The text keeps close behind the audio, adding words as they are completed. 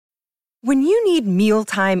When you need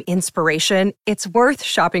mealtime inspiration, it's worth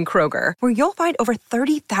shopping Kroger, where you'll find over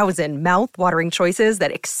 30,000 mouth-watering choices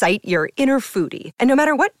that excite your inner foodie. And no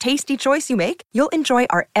matter what tasty choice you make, you'll enjoy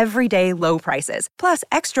our everyday low prices, plus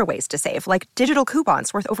extra ways to save, like digital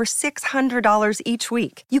coupons worth over $600 each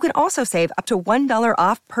week. You can also save up to $1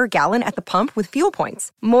 off per gallon at the pump with fuel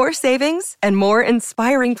points. More savings and more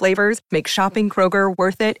inspiring flavors make shopping Kroger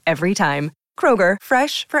worth it every time. Kroger,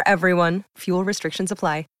 fresh for everyone. Fuel restrictions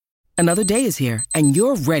apply. Another day is here, and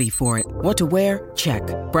you're ready for it. What to wear? Check.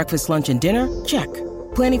 Breakfast, lunch, and dinner? Check.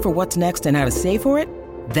 Planning for what's next and how to save for it?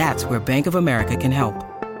 That's where Bank of America can help.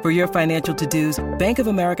 For your financial to-dos, Bank of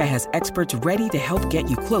America has experts ready to help get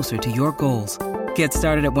you closer to your goals. Get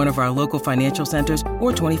started at one of our local financial centers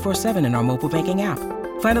or 24/7 in our mobile banking app.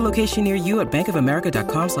 Find a location near you at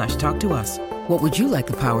bankofamerica.com/talktous. What would you like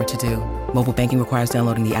the power to do? Mobile banking requires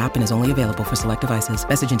downloading the app and is only available for select devices.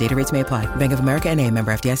 Message and data rates may apply. Bank of America N.A.,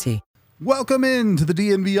 member FDIC. Welcome into the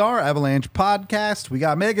DNVR Avalanche podcast. We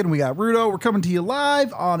got Megan, we got Rudo. We're coming to you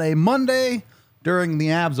live on a Monday during the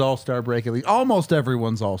Avs All-Star break. At least almost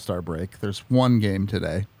everyone's All-Star break. There's one game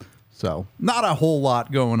today. So not a whole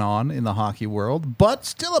lot going on in the hockey world, but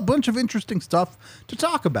still a bunch of interesting stuff to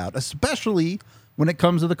talk about, especially when it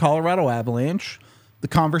comes to the Colorado Avalanche, the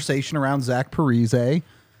conversation around Zach Parise,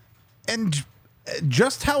 and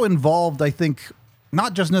just how involved I think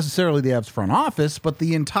not just necessarily the Avs front office, but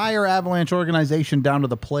the entire Avalanche organization down to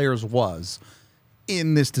the players was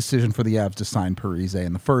in this decision for the Avs to sign Parise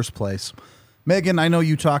in the first place. Megan, I know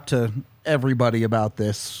you talked to everybody about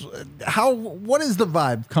this. What is the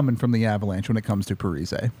vibe coming from the Avalanche when it comes to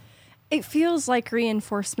Parise? It feels like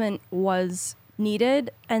reinforcement was needed,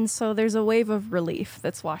 and so there's a wave of relief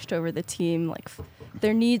that's washed over the team. Like,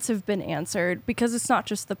 their needs have been answered, because it's not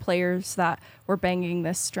just the players that were banging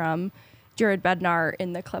this drum. Jared Bednar,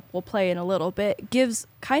 in the clip we'll play in a little bit, gives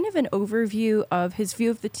kind of an overview of his view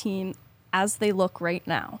of the team as they look right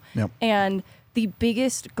now. Yep. And the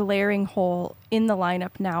biggest glaring hole in the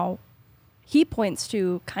lineup now, he points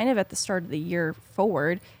to kind of at the start of the year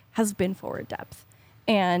forward, has been forward depth.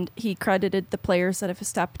 And he credited the players that have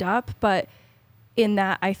stepped up, but in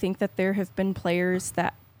that, I think that there have been players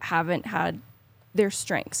that haven't had their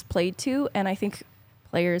strengths played to, and I think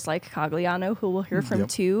players like Cogliano, who we'll hear from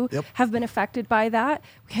too, have been affected by that.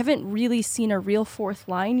 We haven't really seen a real fourth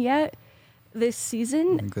line yet this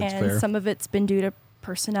season, and fair. Some of it's been due to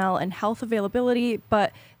personnel and health availability.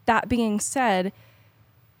 But that being said,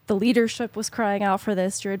 the leadership was crying out for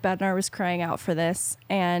this. Jared Bednar was crying out for this,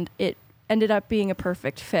 and it ended up being a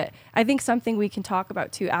perfect fit. I think something we can talk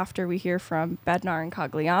about too after we hear from Bednar and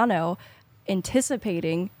Cogliano,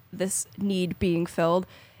 anticipating this need being filled,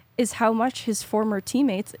 is how much his former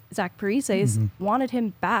teammates, Zach Parise, wanted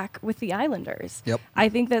him back with the Islanders. Yep. I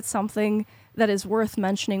think that's something that is worth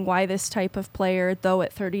mentioning, why this type of player, though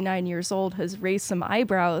at 39 years old has raised some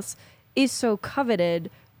eyebrows, is so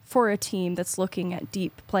coveted for a team that's looking at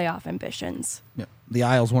deep playoff ambitions. Yep. The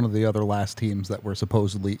Isles, one of the other last teams that were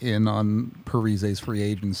supposedly in on Parise's free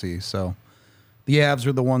agency. So the Avs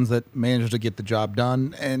are the ones that managed to get the job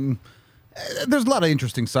done, and there's a lot of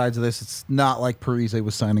interesting sides of this. It's not like Parise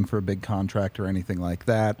was signing for a big contract or anything like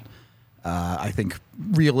that. I think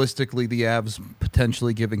realistically, the Avs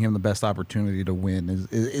potentially giving him the best opportunity to win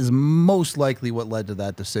is most likely what led to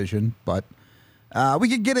that decision. But we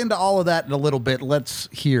could get into all of that in a little bit. Let's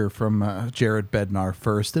hear from Jared Bednar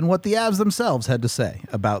first and what the Avs themselves had to say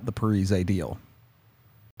about the Parise deal.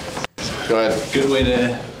 Go ahead. Good way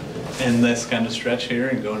to end this kind of stretch here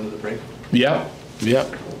and go into the break. Yeah.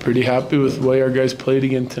 Pretty happy with the way our guys played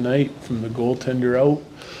again tonight, from the goaltender out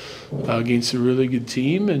against a really good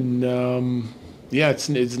team. And it's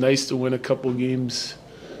nice to win a couple games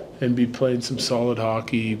and be playing some solid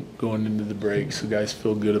hockey going into the break. So guys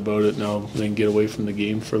feel good about it now. Then get away from the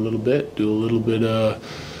game for a little bit, do a little bit of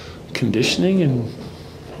conditioning, and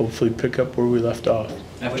hopefully pick up where we left off.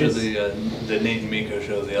 After the Nate and Mikko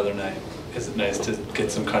show the other night, is it nice to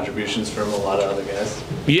get some contributions from a lot of other guys?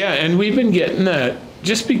 Yeah, and we've been getting that.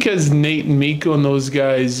 Just because Nate and Mikko and those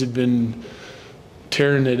guys have been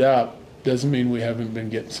tearing it up doesn't mean we haven't been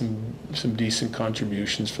getting some decent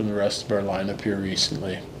contributions from the rest of our lineup here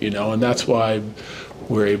recently. And that's why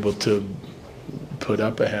we're able to put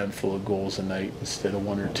up a handful of goals a night instead of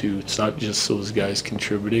one or two. It's not just those guys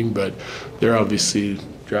contributing, but they're obviously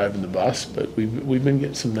driving the bus. But we've been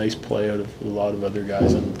getting some nice play out of a lot of other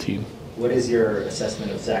guys on the team. What is your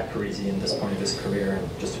assessment of Zach Parise in this point of his career,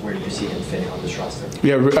 and just where do you see him fitting on this roster?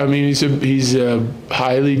 Yeah, I mean, he's a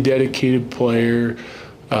highly dedicated player.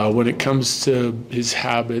 When it comes to his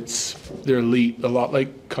habits, they're elite, a lot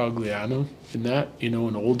like Cogliano in that, an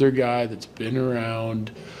older guy that's been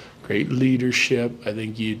around, great leadership. I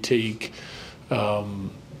think you take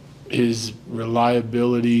his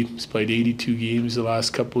reliability. He's played 82 games the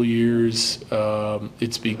last couple of years.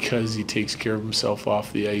 It's because he takes care of himself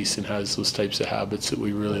off the ice and has those types of habits that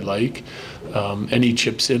we really like. And he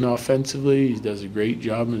chips in offensively. He does a great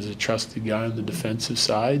job and is a trusted guy on the defensive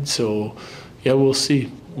side. So, yeah, we'll see.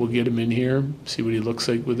 We'll get him in here, see what he looks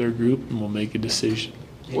like with our group, and we'll make a decision.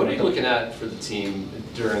 What are you looking at for the team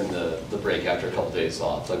during the break after a couple days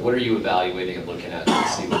off? Like, what are you evaluating and looking at to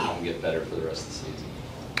see what can get better for the rest of the season?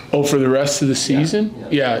 Oh, for the rest of the season?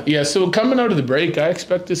 Yeah. So coming out of the break, I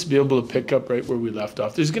expect us to be able to pick up right where we left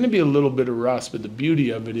off. There's going to be a little bit of rust, but the beauty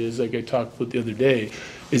of it is, like I talked about the other day,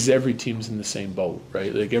 is every team's in the same boat,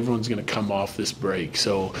 right? Like everyone's going to come off this break.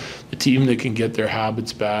 So the team that can get their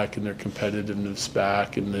habits back and their competitiveness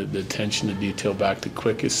back and the attention to detail back the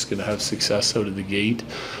quickest is going to have success out of the gate.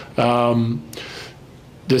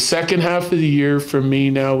 The second half of the year for me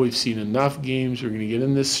now, we've seen enough games. We're going to get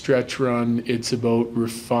in this stretch run. It's about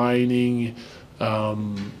refining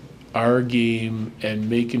our game and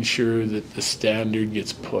making sure that the standard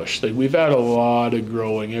gets pushed. Like we've had a lot of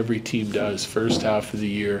growing. Every team does first half of the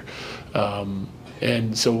year.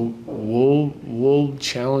 And so we'll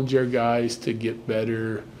challenge our guys to get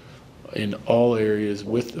better in all areas,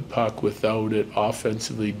 with the puck, without it,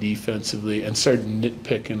 offensively, defensively, and start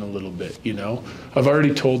nitpicking a little bit, you know. I've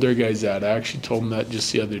already told our guys that. I actually told them that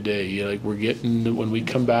just the other day. You know, like we're getting, when we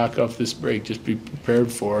come back off this break, just be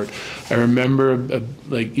prepared for it. I remember,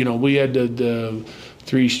 we had the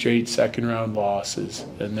 3 straight second-round losses,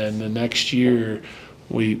 and then the next year,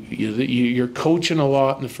 you're coaching a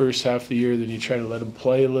lot in the first half of the year, then you try to let them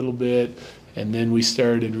play a little bit. And then we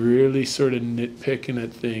started really sort of nitpicking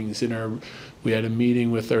at things. We had a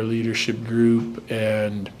meeting with our leadership group,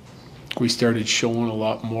 and we started showing a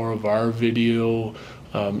lot more of our video,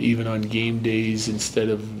 even on game days instead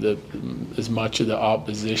of as much of the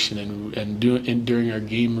opposition, and during our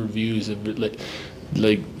game reviews of like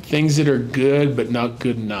things that are good but not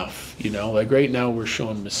good enough. You know, like right now we're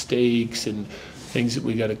showing mistakes and things that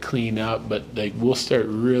we got to clean up, but like we'll start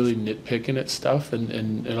really nitpicking at stuff,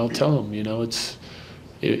 and I'll tell them, you know,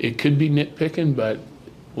 it could be nitpicking, but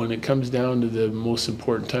when it comes down to the most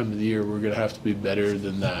important time of the year, we're going to have to be better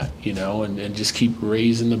than that, you know, and just keep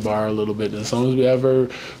raising the bar a little bit. And as long as we have our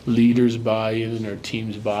leaders buy in and our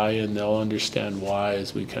teams buy in, they'll understand why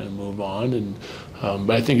as we kind of move on. And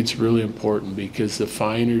but I think it's really important, because the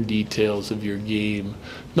finer details of your game,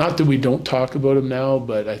 not that we don't talk about them now,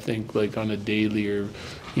 but I think like on a daily or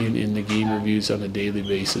in the game reviews on a daily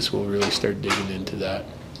basis, we'll really start digging into that.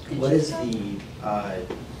 What is the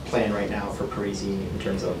plan right now for Parise in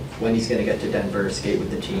terms of when he's going to get to Denver, skate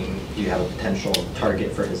with the team? Do you have a potential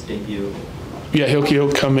target for his debut? Yeah,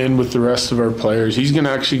 he'll come in with the rest of our players. He's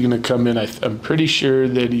actually going to come in. I'm pretty sure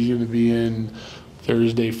that he's going to be in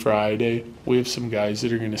Thursday, Friday. We have some guys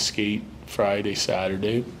that are going to skate Friday,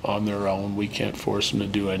 Saturday on their own. We can't force them to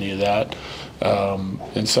do any of that.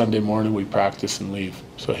 And Sunday morning we practice and leave.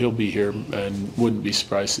 So he'll be here, and wouldn't be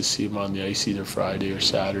surprised to see him on the ice either Friday or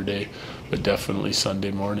Saturday, but definitely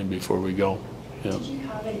Sunday morning before we go. Yeah. Did you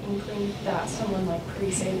have an inkling that someone like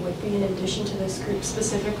Parise would be in addition to this group,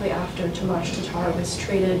 specifically after Tomas Tatar was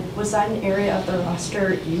traded? Was that an area of the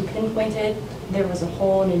roster you pinpointed there was a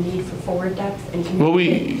hole and a need for forward depth? And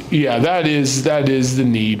that is the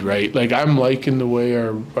need, right? Like I'm liking the way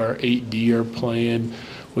our 8D are playing.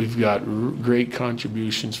 We've got great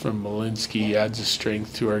contributions from Malinsky. Adds a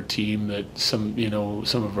strength to our team that some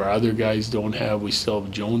of our other guys don't have. We still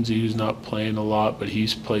have Jonesy, who's not playing a lot, but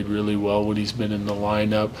he's played really well when he's been in the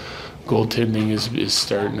lineup. Goaltending is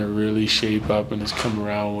starting to really shape up and has come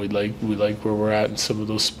around. We like where we're at in some of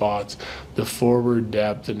those spots. The forward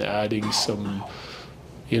depth and adding some.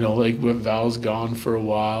 Like Val's gone for a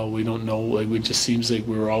while. We don't know. Like it just seems like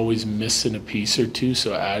we're always missing a piece or two.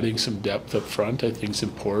 So adding some depth up front, I think, is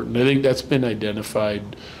important. I think that's been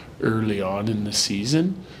identified early on in the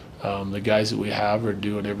season. The guys that we have are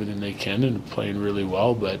doing everything they can and playing really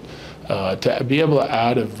well. But to be able to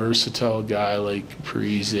add a versatile guy like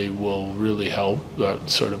Parise will really help.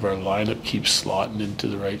 Sort of our lineup keeps slotting into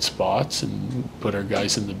the right spots and put our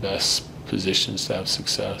guys in the best positions to have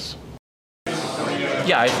success.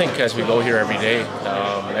 Yeah, I think as we go here every day,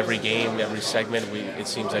 every game, every segment, it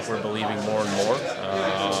seems like we're believing more and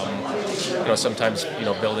more. Sometimes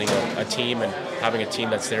building a team and having a team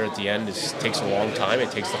that's there at the end takes a long time. It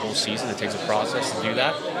takes the whole season. It takes a process to do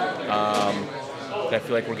that. And I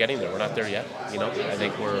feel like we're getting there. We're not there yet. I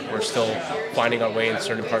think we're still finding our way in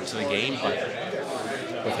certain parts of the game,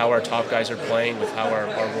 but with how our top guys are playing, with how our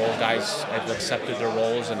role guys have accepted their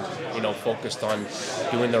roles and, focused on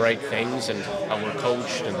doing the right things and how we're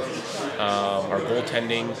coached and our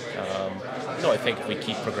goaltending. I think if we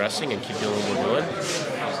keep progressing and keep doing what we're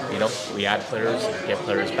doing, we add players, get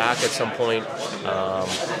players back at some point,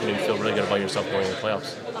 you feel really good about yourself going in the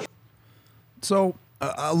playoffs. So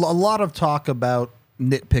a lot of talk about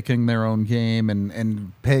nitpicking their own game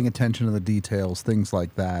and paying attention to the details, things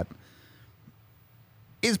like that.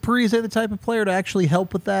 Is Parise the type of player to actually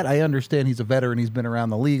help with that? I understand he's a veteran. He's been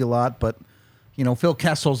around the league a lot, but, Phil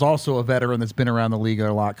Kessel's also a veteran that's been around the league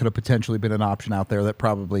a lot. Could have potentially been an option out there that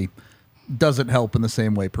probably doesn't help in the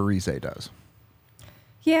same way Parise does.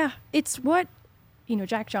 Yeah, it's what,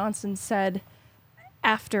 Jack Johnson said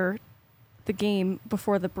after the game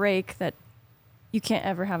before the break, that you can't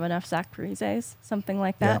ever have enough Zach Parises, something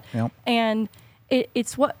like that. Yeah. And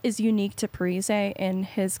it's what is unique to Parise and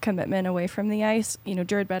his commitment away from the ice.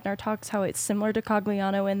 Jared Bednar talks how it's similar to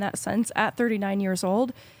Cogliano in that sense. At 39 years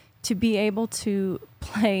old, to be able to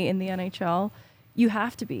play in the NHL, you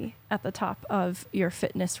have to be at the top of your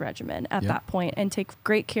fitness regimen at that point and take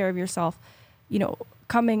great care of yourself.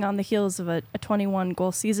 Coming on the heels of a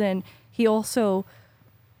 21-goal season, he also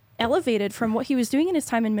elevated from what he was doing in his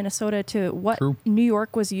time in Minnesota to what New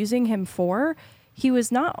York was using him for. He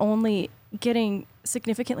was not only getting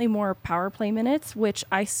significantly more power play minutes, which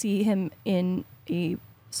I see him in a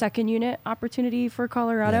second unit opportunity for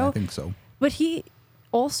Colorado. Yeah, I think so. But he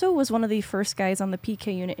also was one of the first guys on the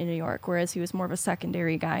PK unit in New York, whereas he was more of a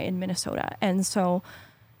secondary guy in Minnesota. And so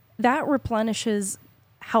that replenishes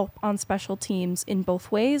help on special teams in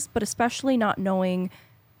both ways, but especially not knowing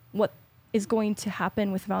what is going to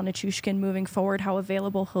happen with Val Nichushkin moving forward, how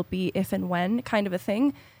available he'll be if and when, kind of a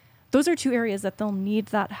thing. Those are two areas that they'll need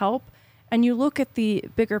that help. And you look at the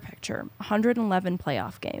bigger picture, 111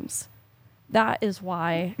 playoff games. That is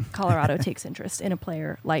why Colorado takes interest in a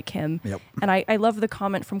player like him. Yep. And I love the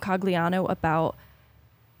comment from Cogliano about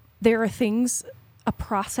there are things, a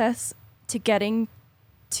process to getting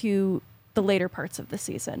to the later parts of the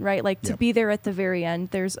season, right? Like to be there at the very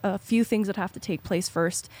end, there's a few things that have to take place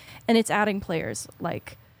first, and it's adding players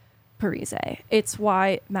like Parise. It's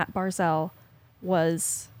why Matt Barzal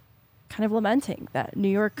was kind of lamenting that New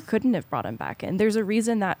York couldn't have brought him back in. There's a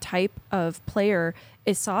reason that type of player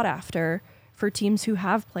is sought after for teams who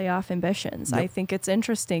have playoff ambitions. I think it's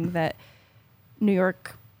interesting that New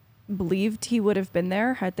York believed he would have been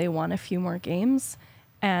there had they won a few more games,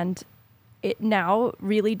 and it now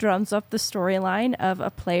really drums up the storyline of a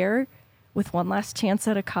player with one last chance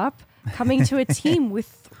at a cup coming to a team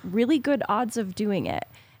with really good odds of doing it.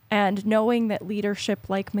 And knowing that leadership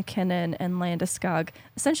like McKinnon and Landeskog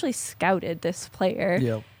essentially scouted this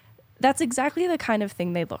player, that's exactly the kind of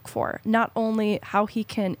thing they look for. Not only how he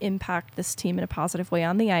can impact this team in a positive way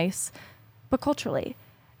on the ice, but culturally.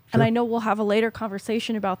 And I know we'll have a later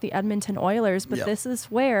conversation about the Edmonton Oilers, but this is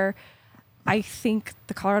where I think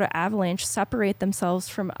the Colorado Avalanche separate themselves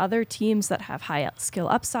from other teams that have high skill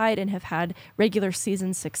upside and have had regular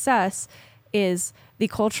season success, is the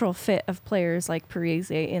cultural fit of players like Parise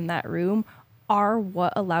in that room are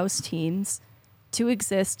what allows teams to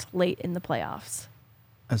exist late in the playoffs.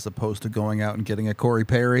 As opposed to going out and getting a Corey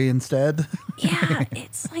Perry instead? Yeah,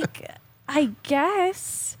 it's like, I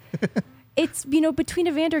guess. It's, between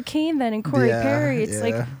Evander Kane then and Corey Perry, it's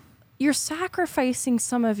like you're sacrificing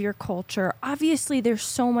some of your culture. Obviously, there's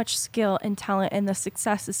so much skill and talent, and the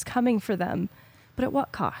success is coming for them. But at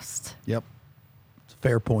what cost? Yep. It's a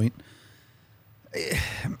fair point.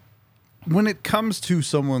 When it comes to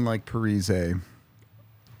someone like Parise,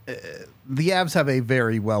 the Avs have a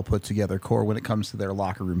very well put together core when it comes to their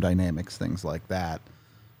locker room dynamics, things like that.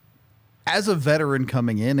 As a veteran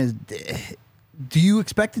coming in, do you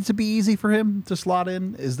expect it to be easy for him to slot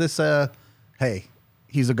in? Is this hey,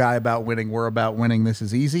 he's a guy about winning, we're about winning, this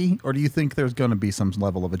is easy? Or do you think there's going to be some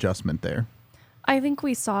level of adjustment there? I think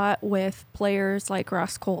we saw it with players like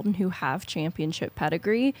Ross Colton who have championship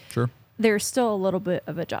pedigree. Sure. There's still a little bit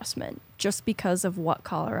of adjustment just because of what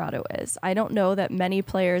Colorado is. I don't know that many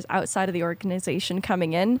players outside of the organization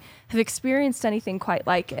coming in have experienced anything quite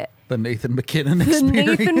like it. The Nathan McKinnon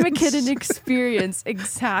experience. The Nathan McKinnon experience,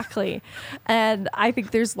 exactly. And I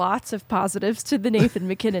think there's lots of positives to the Nathan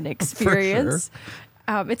McKinnon experience. For sure.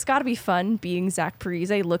 It's got to be fun being Zach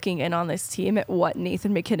Parise, looking in on this team at what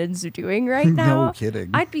Nathan McKinnon's doing right now. No kidding.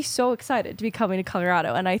 I'd be so excited to be coming to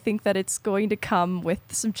Colorado, and I think that it's going to come with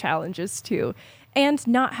some challenges too. And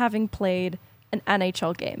not having played an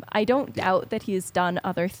NHL game. I don't doubt that he has done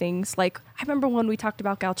other things. Like, I remember when we talked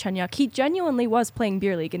about Galchenyuk, he genuinely was playing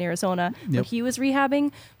beer league in Arizona when he was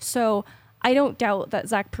rehabbing. So I don't doubt that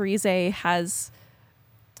Zach Parise has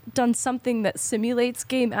done something that simulates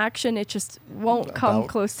game action. It just won't come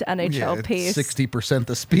close to NHL pace. 60%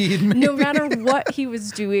 the speed, maybe. No matter what he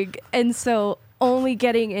was doing. And so only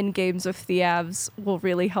getting in games with the Avs will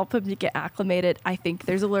really help him to get acclimated. I think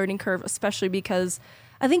there's a learning curve, especially because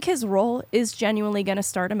I think his role is genuinely going to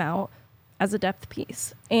start him out as a depth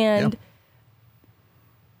piece. And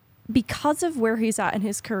because of where he's at in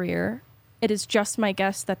his career, it is just my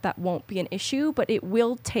guess that that won't be an issue, but it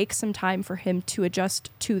will take some time for him to adjust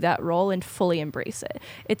to that role and fully embrace it.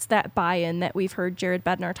 It's that buy-in that we've heard Jared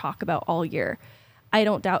Bednar talk about all year. I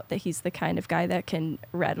don't doubt that he's the kind of guy that can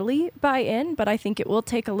readily buy in, but I think it will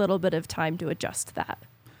take a little bit of time to adjust to that.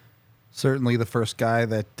 Certainly the first guy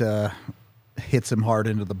that hits him hard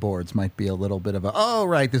into the boards might be a little bit of a, oh,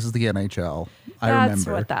 right, this is the NHL. That's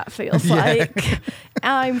what that feels like.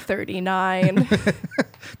 I'm 39.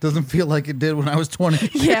 Doesn't feel like it did when I was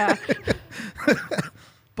 20. Yeah.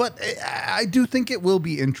 But I do think it will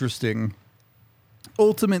be interesting.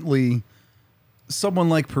 Ultimately, someone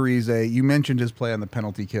like Parise, you mentioned his play on the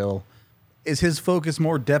penalty kill. Is his focus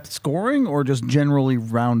more depth scoring or just generally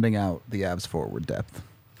rounding out the Avs forward depth?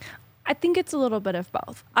 I think it's a little bit of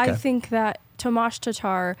both. Okay. I think that Tomas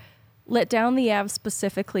Tatar let down the Avs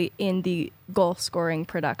specifically in the goal-scoring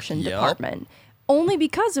production department, only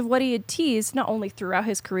because of what he had teased, not only throughout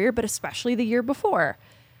his career, but especially the year before.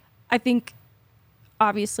 I think,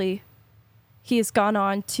 obviously, he has gone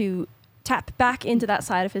on to tap back into that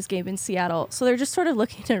side of his game in Seattle. So they're just sort of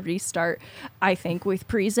looking to restart, I think, with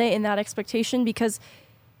Parise in that expectation, because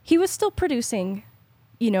he was still producing,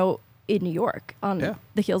 in New York on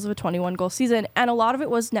the heels of a 21-goal season, and a lot of it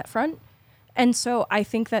was net front. And so I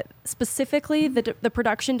think that specifically the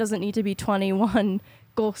production doesn't need to be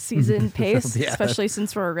 21-goal season pace, especially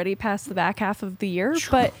since we're already past the back half of the year.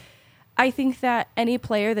 Sure. But I think that any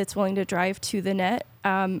player that's willing to drive to the net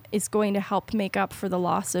is going to help make up for the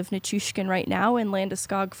loss of Nichushkin right now and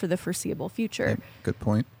Landeskog for the foreseeable future. Yeah, good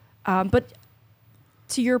point. But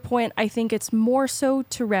to your point, I think it's more so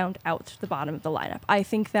to round out the bottom of the lineup. I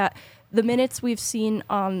think that the minutes we've seen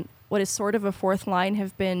on what is sort of a fourth line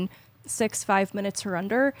have been 5 minutes or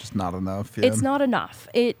under. Just not enough. Yeah. It's not enough.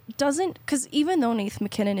 It doesn't, because even though Nathan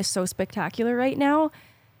MacKinnon is so spectacular right now,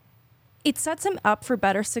 it sets him up for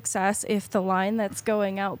better success if the line that's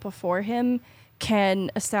going out before him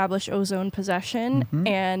can establish ozone possession,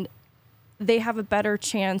 and they have a better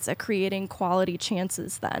chance at creating quality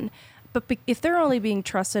chances then. But if they're only being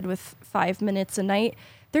trusted with 5 minutes a night,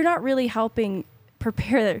 they're not really helping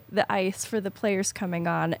prepare the ice for the players coming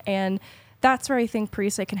on. And that's where I think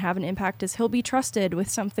Parise can have an impact, is he'll be trusted with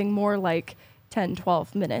something more like 10,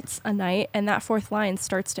 12 minutes a night, and that fourth line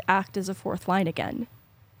starts to act as a fourth line again.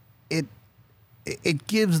 It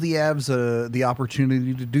gives the Avs the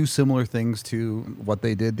opportunity to do similar things to what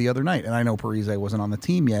they did the other night. And I know Parise wasn't on the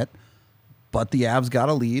team yet, but the Avs got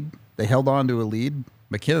a lead. They held on to a lead.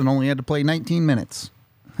 MacKinnon only had to play 19 minutes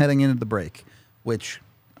heading into the break, which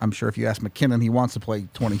I'm sure if you ask MacKinnon, he wants to play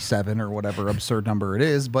 27 or whatever absurd number it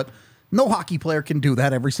is, but no hockey player can do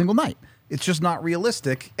that every single night. It's just not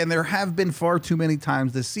realistic, and there have been far too many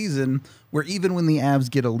times this season where even when the Avs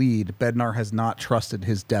get a lead, Bednar has not trusted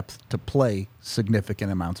his depth to play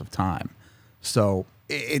significant amounts of time. So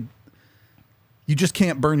you just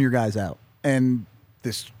can't burn your guys out. And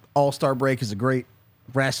this All-Star break is a great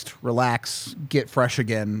rest, relax, get fresh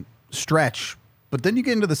again, stretch. But then you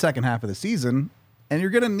get into the second half of the season, and you're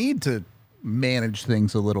going to need to manage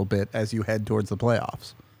things a little bit as you head towards the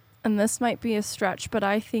playoffs. And this might be a stretch, but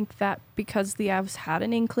I think that because the Avs had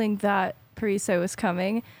an inkling that Parise was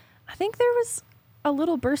coming, I think there was a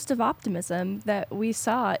little burst of optimism that we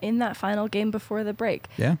saw in that final game before the break.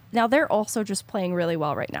 Yeah. Now, they're also just playing really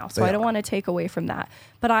well right now, so I don't want to take away from that.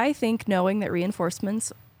 But I think knowing that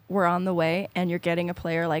reinforcements were on the way and you're getting a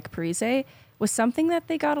player like Parise was something that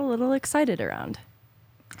they got a little excited around.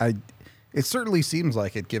 It certainly seems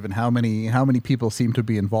like it, given how many people seem to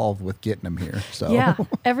be involved with getting him here. So yeah,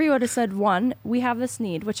 everyone has said, one, we have this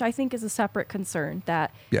need, which I think is a separate concern,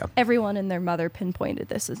 that everyone and their mother pinpointed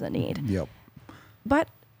this as a need. Yep. But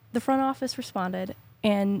the front office responded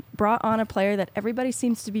and brought on a player that everybody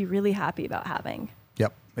seems to be really happy about having.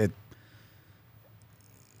 Yep.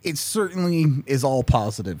 It certainly is all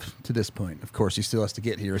positive to this point. Of course, he still has to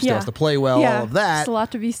get here. He still has to play well, all of that. It's a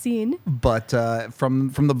lot to be seen. But from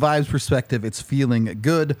the vibes perspective, it's feeling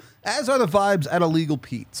good, as are the vibes at Illegal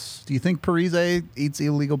Pete's. Do you think Parise eats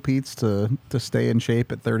Illegal Pete's to stay in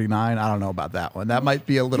shape at 39? I don't know about that one. That might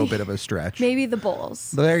be a little bit of a stretch. Maybe the Bulls.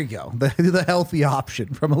 There you go. The healthy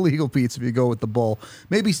option from Illegal Pete's if you go with the Bull.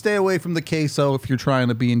 Maybe stay away from the queso if you're trying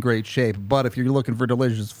to be in great shape. But if you're looking for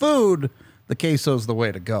delicious food, the queso's the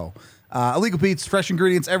way to go. Illegal Pete's, fresh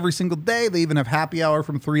ingredients every single day. They even have happy hour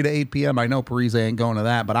from 3 to 8 p.m. I know Parise ain't going to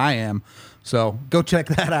that, but I am. So go check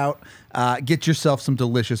that out. Get yourself some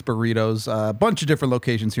delicious burritos. A bunch of different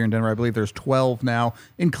locations here in Denver. I believe there's 12 now,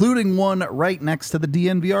 including one right next to the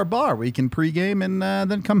DNVR bar where you can pregame and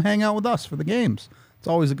then come hang out with us for the games. It's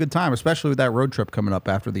always a good time, especially with that road trip coming up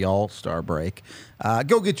after the All-Star break.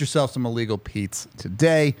 Go get yourself some Illegal Pete's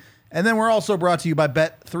today. And then we're also brought to you by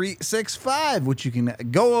Bet365, which you can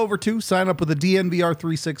go over to, sign up with a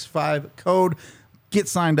DNVR365 code, get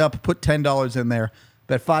signed up, put $10 in there,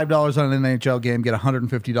 bet $5 on an NHL game, get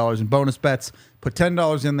 $150 in bonus bets, put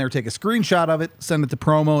 $10 in there, take a screenshot of it, send it to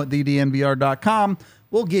promo@thednvr.com.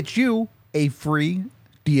 We'll get you a free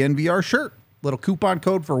DNVR shirt. Little coupon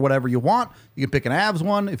code for whatever you want. You can pick an Avs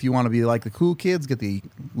one. If you want to be like the cool kids, get the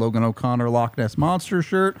Logan O'Connor Loch Ness Monster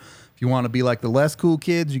shirt. If you want to be like the less cool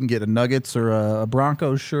kids, you can get a Nuggets or a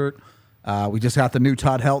Broncos shirt. We just got the new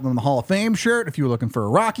Todd Helton in the Hall of Fame shirt. If you were looking for a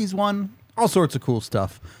Rockies one, all sorts of cool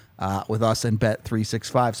stuff with us and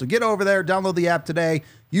Bet365. So get over there, download the app today,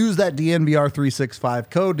 use that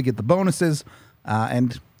DNVR365 code to get the bonuses,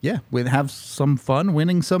 and yeah, we'll have some fun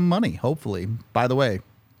winning some money, hopefully. By the way,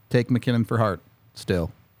 take McKinnon for Hart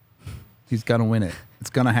still. He's going to win it. It's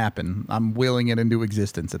going to happen. I'm willing it into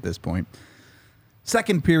existence at this point.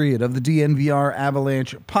 Second period of the DNVR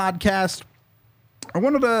Avalanche podcast. I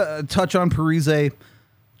wanted to touch on Parise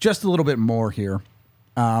just a little bit more here.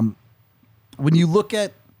 When you look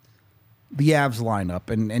at the Avs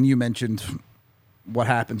lineup, and you mentioned what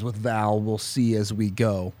happens with Val, we'll see as we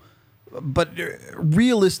go. But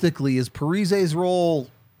realistically, is Parise's role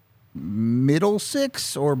middle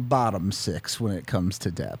six or bottom six when it comes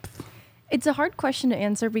to depth? It's a hard question to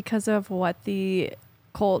answer because of what the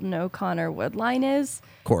Colton O'Connor Wood line is.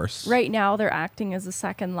 Of course. Right now, they're acting as a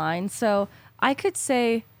second line. So I could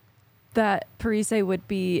say that Parise would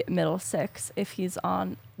be middle six if he's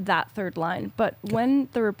on that third line. But when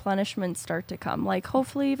the replenishments start to come, like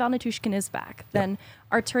hopefully Valnitushkin is back, then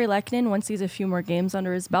Arturi Lehkonen, once he's a few more games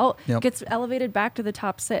under his belt, gets elevated back to the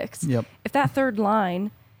top six. If that third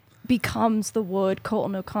line becomes the Wood,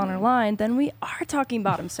 Colton O'Connor line, then we are talking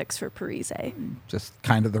bottom six for Parise. Just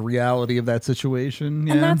kind of the reality of that situation.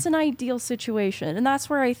 And that's an ideal situation. And that's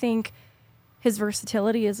where I think his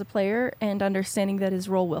versatility as a player and understanding that his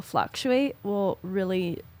role will fluctuate will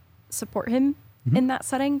really support him in that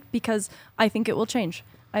setting, because I think it will change.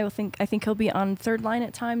 I think he'll be on third line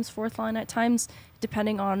at times, fourth line at times,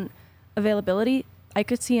 depending on availability. I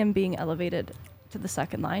could see him being elevated to the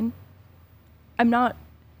second line. I'm not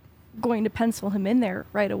going to pencil him in there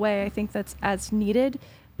right away. I think that's as needed,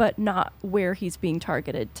 but not where he's being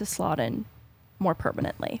targeted to slot in more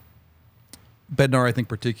permanently. Bednar, I think,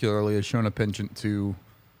 particularly has shown a penchant to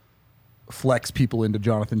flex people into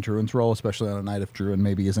Jonathan Drouin's role, especially on a night if Drouin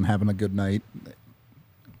maybe isn't having a good night.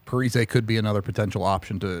 Parise could be another potential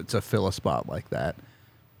option to fill a spot like that,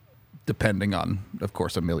 depending on, of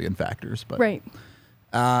course, a million factors. But right.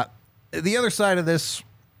 The other side of this,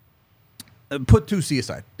 put 2C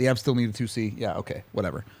aside. The Avs still need a 2C. Yeah, okay,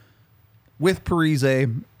 whatever. With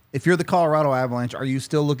Parise, if you're the Colorado Avalanche, are you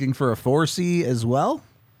still looking for a 4C as well?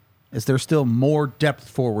 Is there still more depth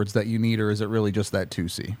forwards that you need, or is it really just that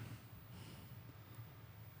 2C?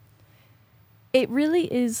 It really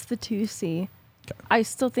is the 2C. Okay. I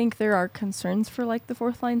still think there are concerns for like the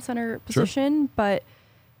fourth line center position, but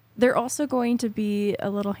they're also going to be a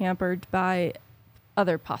little hampered by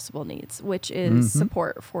other possible needs, which is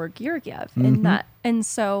support for Georgiev in that. And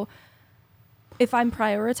so if I'm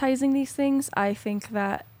prioritizing these things, I think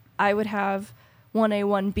that I would have 1A,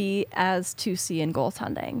 1B as 2C in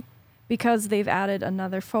goaltending, because they've added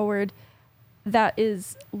another forward that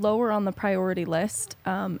is lower on the priority list.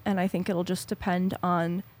 And I think it'll just depend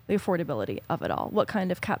on the affordability of it all, what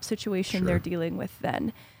kind of cap situation they're dealing with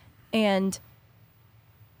then. And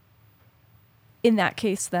in that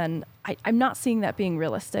case, then I'm not seeing that being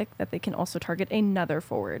realistic, that they can also target another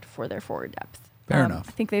forward for their forward depth. Fair enough.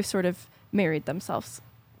 I think they've sort of married themselves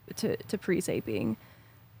to Parise being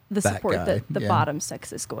the support that the bottom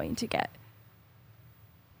six is going to get.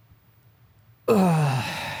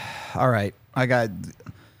 All right. I got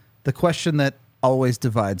the question that always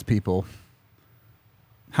divides people.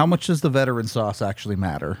 How much does the veteran sauce actually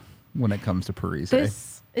matter when it comes to Parise?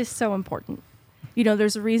 This is so important. You know,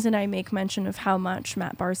 there's a reason I make mention of how much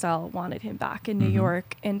Matt Barzal wanted him back in New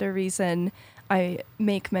York, and a reason I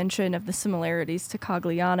make mention of the similarities to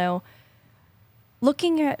Cogliano.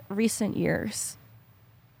 Looking at recent years,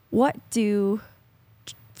 what do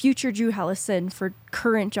future Drew Hellison for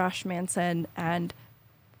current Josh Manson and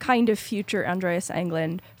kind of future Andreas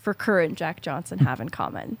Englund for current Jack Johnson have in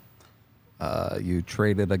common? You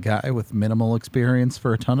traded a guy with minimal experience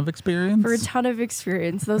for a ton of experience? For a ton of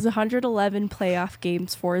experience. Those 111 playoff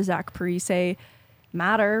games for Zach Parise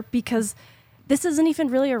matter because this isn't even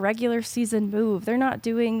really a regular season move. They're not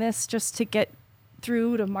doing this just to get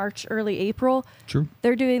through to March, early April. True.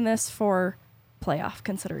 They're doing this for playoff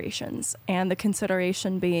considerations. And the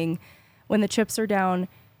consideration being when the chips are down,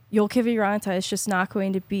 Joel Kiviranta is just not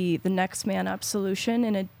going to be the next man up solution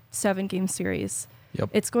in a 7-game series. Yep.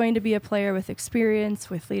 It's going to be a player with experience,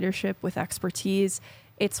 with leadership, with expertise.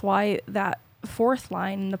 It's why that fourth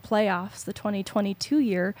line in the playoffs, the 2022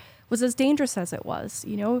 year, was as dangerous as it was.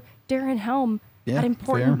 You know, Darren Helm had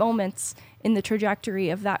important moments in the trajectory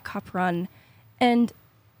of that cup run. And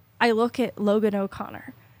I look at Logan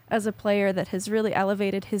O'Connor as a player that has really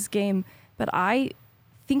elevated his game, but I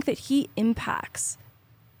think that he impacts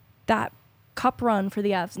that cup run for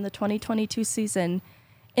the Avs in the 2022 season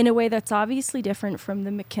in a way that's obviously different from the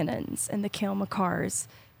McKinnons and the Cale Makars,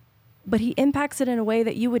 but he impacts it in a way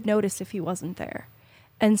that you would notice if he wasn't there.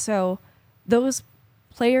 And so those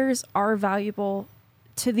players are valuable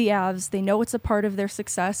to the Avs. They know it's a part of their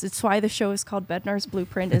success. It's why the show is called Bednar's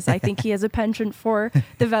Blueprint, is I think he has a penchant for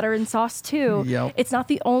the veteran sauce too. Yep. It's not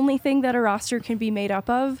the only thing that a roster can be made up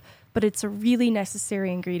of, but it's a really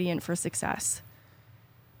necessary ingredient for success.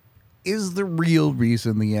 Is the real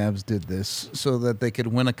reason the Avs did this so that they could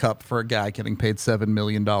win a cup for a guy getting paid $7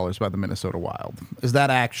 million by the Minnesota Wild? Is that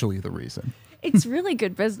actually the reason? It's really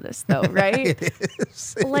good business, though, right? It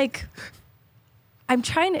is. Like, I'm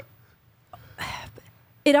trying to...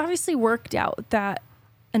 It obviously worked out that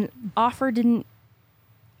an offer didn't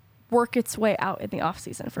work its way out in the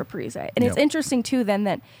offseason for Parise. And it's interesting, too, then,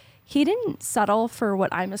 that he didn't settle for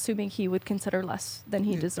what I'm assuming he would consider less than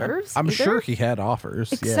he deserves. I'm either. sure he had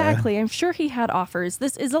offers. Exactly. I'm sure he had offers.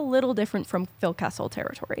 This is a little different from Phil Kessel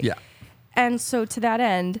territory. Yeah. And so to that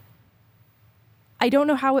end, I don't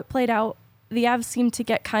know how it played out. The Avs seemed to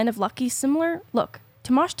get kind of lucky. Similar. Look,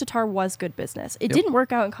 Tomas Tatar was good business. It didn't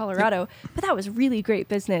work out in Colorado, but that was really great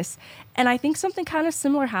business. And I think something kind of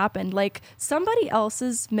similar happened. Like, somebody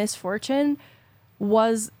else's misfortune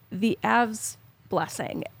was the Avs'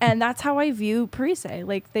 blessing. And that's how I view Parise.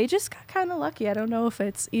 Like, they just got kind of lucky. I don't know if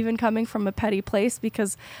it's even coming from a petty place,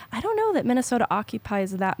 because I don't know that Minnesota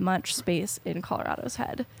occupies that much space in Colorado's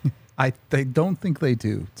head. I don't think they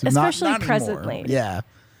do. Especially not presently. Anymore. Yeah.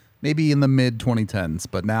 Maybe in the mid 2010s,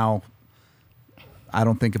 but now I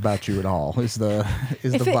don't think about you at all. Is the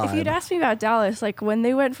vibe. If you'd asked me about Dallas, like when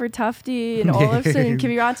they went for Tufte and Olofsson and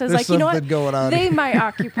Kiviranta, I was like, you know what? They might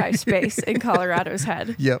occupy space in Colorado's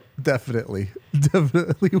head. Yep, definitely.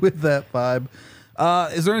 Definitely with that vibe.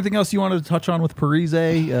 Is there anything else you wanted to touch on with Parise?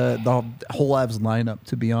 The whole Avs lineup,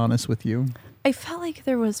 to be honest with you. I felt like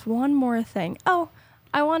there was one more thing. Oh,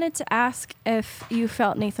 I wanted to ask if you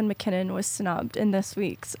felt Nathan McKinnon was snubbed in this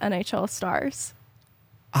week's NHL Stars.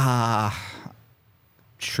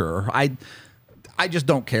 Sure. I just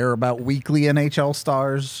don't care about weekly NHL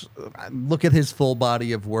Stars. Look at his full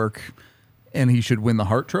body of work, and he should win the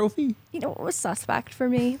Hart Trophy. You know what was suspect for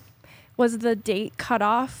me? Was the date cut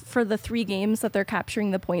off for the 3 games that they're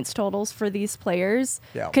capturing the points totals for these players.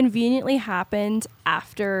 Yeah. Conveniently happened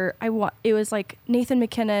after it was like Nathan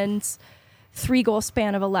McKinnon's 3-goal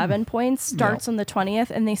span of 11 points starts on the 20th,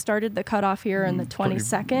 and they started the cutoff here on the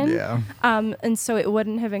 22nd. Yeah. And so it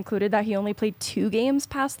wouldn't have included that. He only played 2 games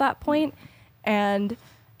past that point. And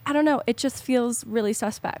I don't know, it just feels really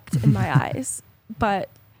suspect in my eyes. But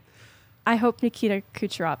I hope Nikita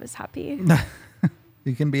Kucherov is happy.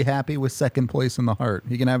 He can be happy with second place in the Hart.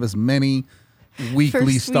 He can have as many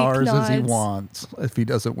weekly First stars week as he nods. wants if he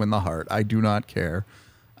doesn't win the Hart. I do not care.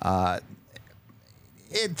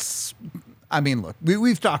 I mean, look,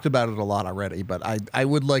 we've talked about it a lot already, but I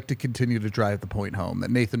would like to continue to drive the point home that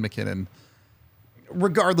Nathan McKinnon,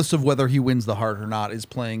 regardless of whether he wins the Hart or not, is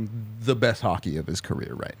playing the best hockey of his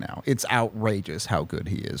career right now. It's outrageous how good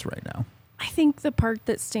he is right now. I think the part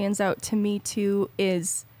that stands out to me, too,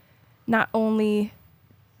 is not only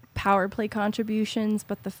power play contributions,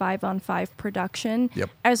 but the 5-on-5 production,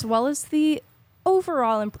 as well as the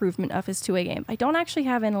overall improvement of his 2-way game. I don't actually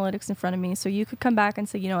have analytics in front of me, so you could come back and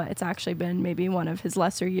say, you know what, it's actually been maybe one of his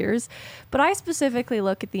lesser years. But I specifically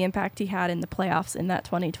look at the impact he had in the playoffs in that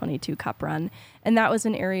 2022 Cup run, and that was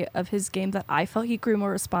an area of his game that I felt he grew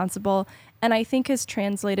more responsible, and I think has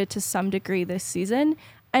translated to some degree this season.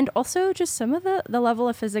 And also just some of the level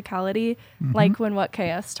of physicality, like when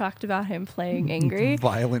KS talked about him playing angry.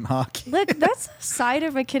 Violent hockey. Look, that's a side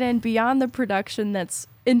of McKinnon beyond the production that's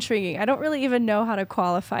intriguing. I don't really even know how to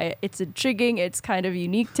qualify it. It's intriguing, it's kind of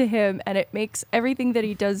unique to him, and it makes everything that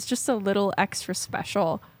he does just a little extra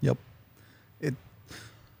special. Yep.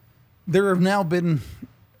 There have now been,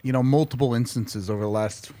 multiple instances over the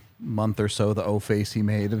last month or so. The O-face he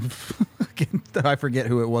made, I forget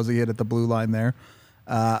who it was he hit at the blue line there.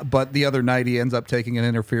 But the other night he ends up taking an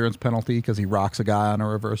interference penalty because he rocks a guy on a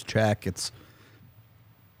reverse check. It's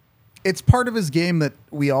part of his game that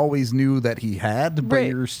we always knew that he had, but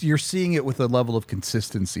Right. you're seeing it with a level of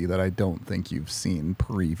consistency that I don't think you've seen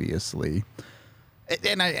previously.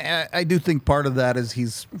 And I do think part of that is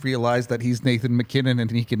he's realized that he's Nathan MacKinnon and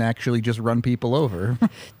he can actually just run people over.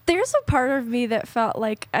 There's a part of me that felt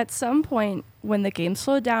like at some point when the game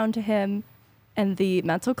slowed down to him and the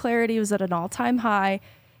mental clarity was at an all-time high,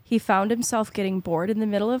 he found himself getting bored in the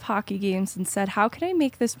middle of hockey games and said, how can I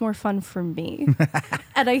make this more fun for me?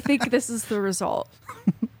 And I think this is the result.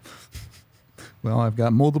 Well, I've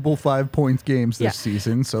got multiple 5-point games this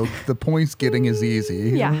season, so the points getting is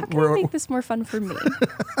easy. Yeah, how can I make this more fun for me?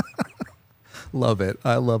 Love it.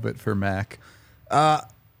 I love it for Mac.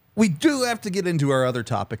 We do have to get into our other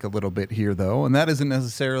topic a little bit here, though, and that isn't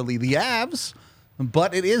necessarily the Avs,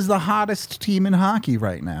 but it is the hottest team in hockey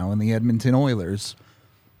right now in the Edmonton Oilers.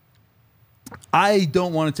 I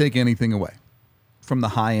don't want to take anything away from the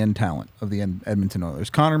high-end talent of the Edmonton Oilers.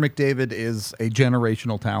 Connor McDavid is a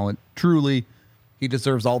generational talent, truly. He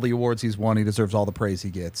deserves all the awards he's won. He deserves all the praise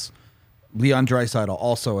he gets. Leon Draisaitl,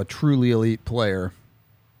 also a truly elite player.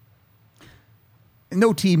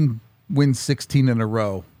 No team wins 16 in a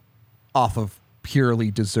row off of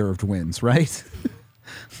purely deserved wins, right?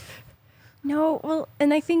 No, well,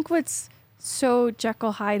 and I think what's so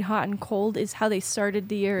Jekyll, Hyde, hot and cold is how they started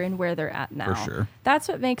the year and where they're at now. For sure. That's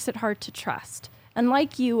what makes it hard to trust. And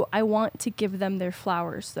like you, I want to give them their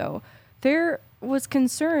flowers, though. There was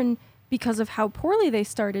concern because of how poorly they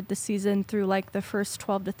started the season through like the first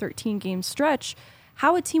 12 to 13 game stretch,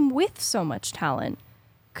 how a team with so much talent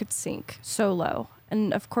could sink so low.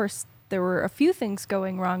 And of course, there were a few things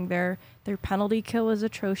going wrong there. Their penalty kill was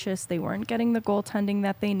atrocious. They weren't getting the goaltending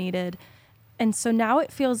that they needed. And so now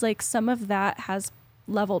it feels like some of that has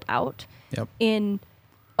leveled out in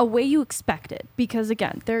a way you expected. Because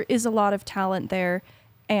again, there is a lot of talent there.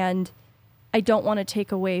 And I don't want to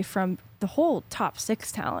take away from the whole top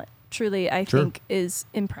 6 talent. Truly, I think is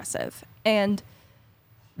impressive. And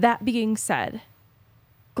that being said,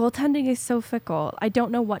 goaltending is so fickle. I don't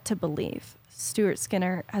know what to believe. Stuart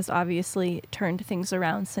Skinner has obviously turned things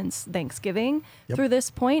around since Thanksgiving through this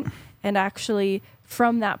point, and actually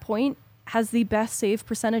from that point has the best save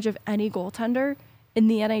percentage of any goaltender in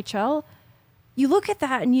the NHL. You look at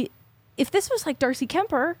that and if this was like Darcy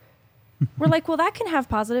Kemper, we're like, well, that can have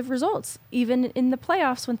positive results even in the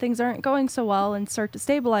playoffs when things aren't going so well and start to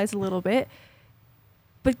stabilize a little bit.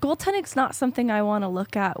 But goaltending's not something I want to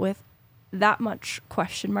look at with that much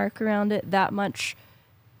question mark around it, that much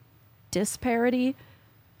disparity.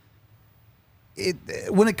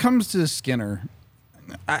 When it comes to Skinner,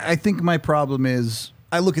 I think my problem is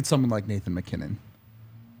I look at someone like Nathan MacKinnon,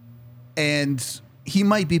 and he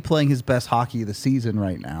might be playing his best hockey of the season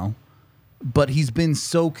right now, but he's been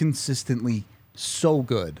so consistently so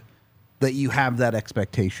good that you have that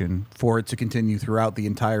expectation for it to continue throughout the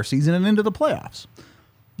entire season and into the playoffs.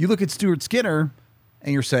 You look at Stuart Skinner,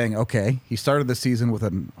 and you're saying, okay, he started the season with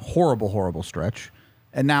a horrible, horrible stretch,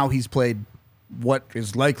 and now he's played what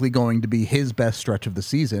is likely going to be his best stretch of the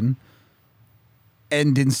season.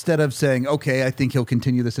 And instead of saying, okay, I think he'll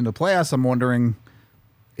continue this into playoffs, I'm wondering,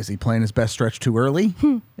 is he playing his best stretch too early?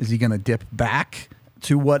 Is he going to dip back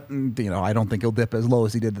to what, I don't think he'll dip as low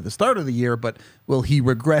as he did at the start of the year, but will he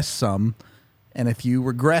regress some? And if you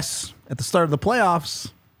regress at the start of the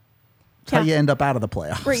playoffs, that's how you end up out of the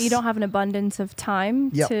playoffs. Right, you don't have an abundance of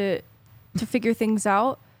time to figure things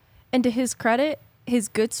out. And to his credit, his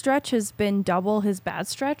good stretch has been double his bad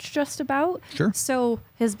stretch just about. Sure. So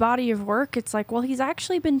his body of work, it's like, well, he's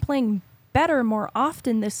actually been playing better more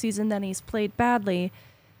often this season than he's played badly.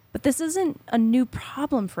 But this isn't a new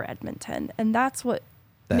problem for Edmonton. And that's what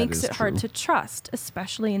makes it hard to trust,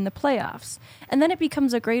 especially in the playoffs. And then it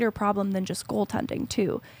becomes a greater problem than just goaltending,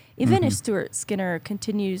 too. Even if Stuart Skinner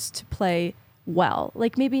continues to play well,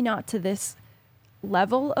 like maybe not to this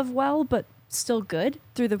level of well, but still good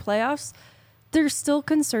through the playoffs, there's still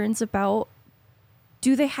concerns about,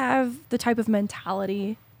 do they have the type of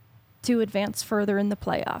mentality to advance further in the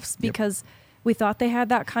playoffs? Because we thought they had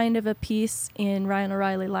that kind of a piece in Ryan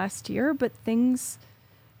O'Reilly last year, but things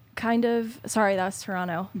kind of... Sorry, that was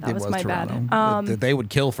Toronto. That was my Toronto. bad. They would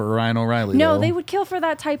kill for Ryan O'Reilly. No, though. they would kill for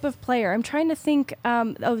that type of player. I'm trying to think...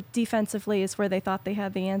 defensively is where they thought they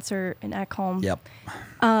had the answer in Ekholm. Yep.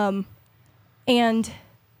 And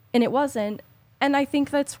it wasn't. And I think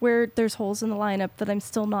that's where there's holes in the lineup that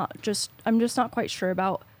I'm just not quite sure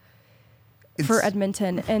about. for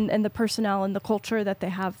Edmonton and the personnel and the culture that they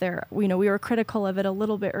have there. We were critical of it a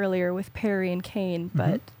little bit earlier with Perry and Kane,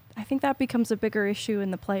 but I think that becomes a bigger issue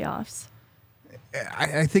in the playoffs.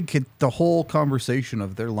 I think the whole conversation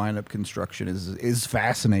of their lineup construction is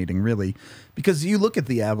fascinating, really, because you look at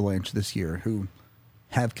the Avalanche this year, who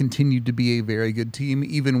have continued to be a very good team,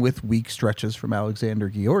 even with weak stretches from Alexander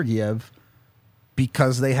Georgiev,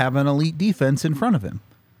 because they have an elite defense in front of him.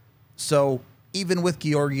 So even with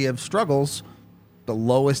Georgiev's struggles, the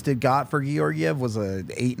lowest it got for Georgiev was a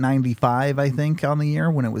 895, I think, on the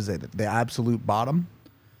year, when it was at the absolute bottom,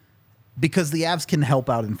 because the Avs can help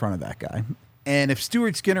out in front of that guy. And if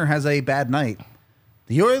Stuart Skinner has a bad night,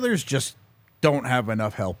 the Oilers just don't have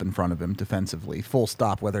enough help in front of him defensively, full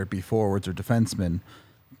stop, whether it be forwards or defensemen.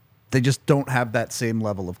 They just don't have that same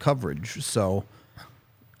level of coverage. So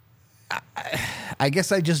I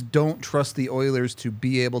guess I just don't trust the Oilers to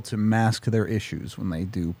be able to mask their issues when they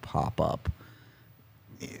do pop up.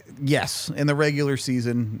 Yes, in the regular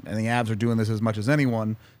season, and the Avs are doing this as much as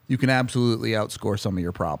anyone, you can absolutely outscore some of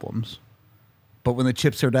your problems. But when the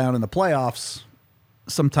chips are down in the playoffs,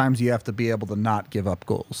 sometimes you have to be able to not give up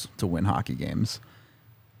goals to win hockey games.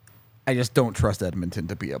 I just don't trust Edmonton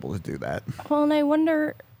to be able to do that. Well, and I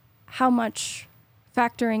wonder how much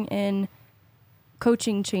factoring in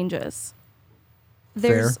coaching changes.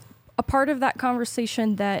 There's a part of that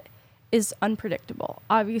conversation that is unpredictable.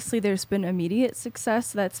 Obviously, there's been immediate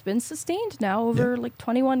success that's been sustained now over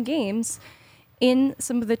 21 games in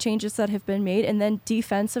some of the changes that have been made. And then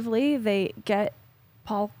defensively, they get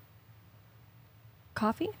Paul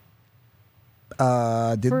Coffey.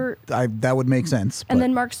 That would make sense. And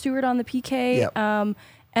then Mark Stewart on the PK. Yep.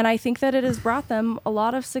 And I think that it has brought them a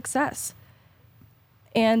lot of success.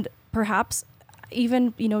 And perhaps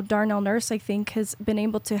even, Darnell Nurse, I think, has been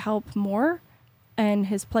able to help more. And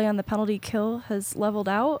his play on the penalty kill has leveled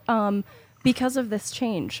out because of this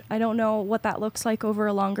change. I don't know what that looks like over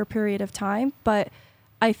a longer period of time, but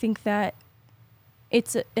I think that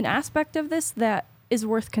it's an aspect of this that is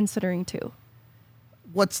worth considering too.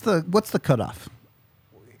 What's the cutoff?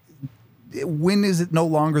 When is it no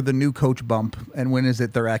longer the new coach bump, and when is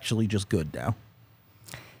it they're actually just good now?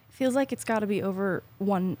 Feels like it's got to be over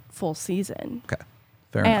one full season. Okay,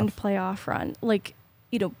 fair and enough. Playoff run.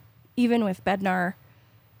 Even with Bednar,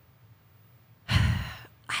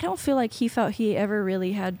 I don't feel like he felt he ever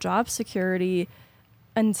really had job security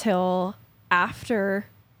until after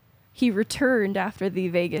he returned after the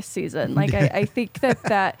Vegas season. Like, I think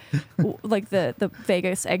that like the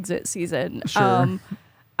Vegas exit season. Sure.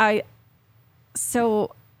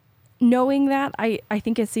 So knowing that, I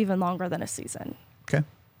think it's even longer than a season. Okay,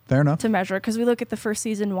 fair enough. To measure, because we look at the first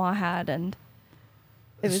season Wah had, and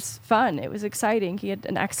it was fun. It was exciting. He had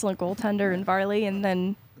an excellent goaltender in Varley, and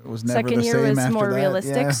then it was never second the year same was after more that.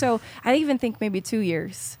 realistic. Yeah. So I even think maybe 2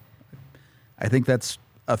 years. I think that's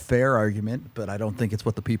a fair argument, but I don't think it's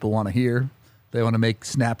what the people want to hear. They want to make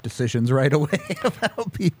snap decisions right away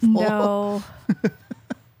about people. No.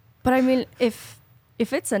 But I mean, if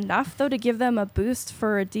it's enough, though, to give them a boost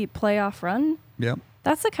for a deep playoff run, yep,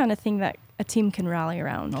 that's the kind of thing that a team can rally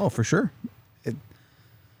around. Oh, for sure.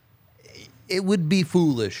 It would be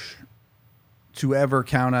foolish to ever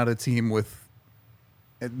count out a team with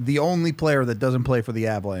the only player that doesn't play for the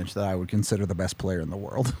Avalanche that I would consider the best player in the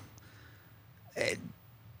world.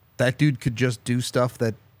 That dude could just do stuff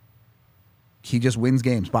that he just wins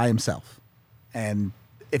games by himself. And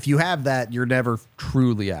if you have that, you're never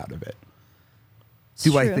truly out of it.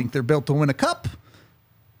 Do I think they're built to win a cup?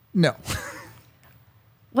 No.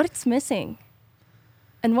 What it's missing?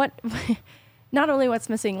 And what, not only what's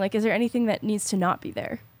missing, like, is there anything that needs to not be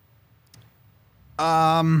there?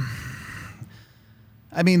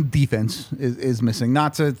 I mean, defense is missing.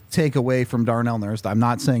 Not to take away from Darnell Nurse. I'm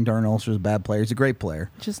not saying Darnell Nurse is a bad player. He's a great player.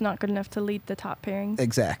 Just not good enough to lead the top pairings.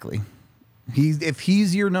 Exactly. If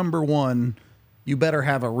he's your number one, you better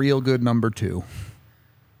have a real good number two.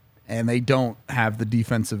 And they don't have the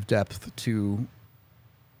defensive depth to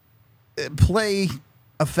play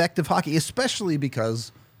effective hockey, especially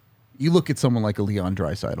because you look at someone like a Leon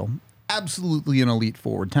Draisaitl, absolutely an elite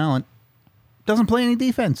forward talent, doesn't play any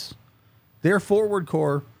defense. Their forward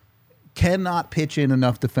core cannot pitch in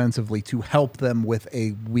enough defensively to help them with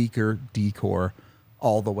a weaker D-core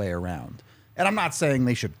all the way around. And I'm not saying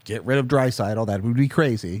they should get rid of Draisaitl. That would be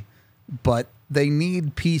crazy. But they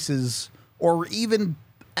need pieces, or even,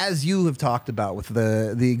 as you have talked about with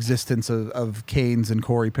the existence of Kanes and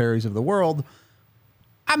Corey Perrys of the world,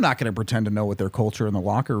 I'm not going to pretend to know what their culture in the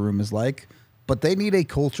locker room is like, but they need a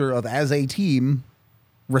culture of, as a team,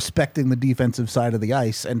 respecting the defensive side of the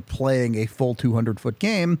ice and playing a full 200-foot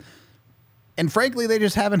game. And frankly, they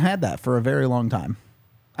just haven't had that for a very long time.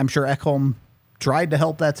 I'm sure Ekholm tried to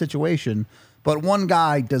help that situation, but one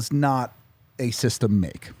guy does not a system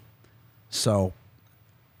make. So,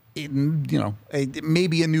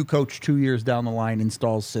 maybe a new coach 2 years down the line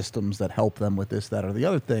installs systems that help them with this, that, or the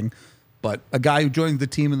other thing. But a guy who joins the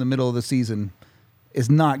team in the middle of the season is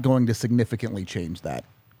not going to significantly change that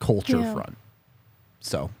culture front.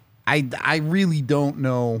 So I really don't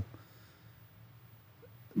know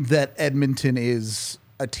that Edmonton is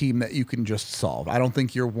a team that you can just solve. I don't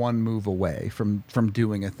think you're one move away from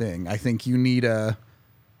doing a thing. I think you need a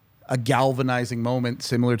galvanizing moment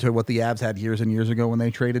similar to what the Avs had years and years ago when they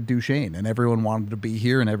traded Duchesne, and everyone wanted to be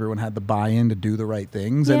here and everyone had the buy-in to do the right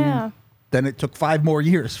things. Yeah. And then it took 5 more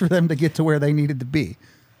years for them to get to where they needed to be.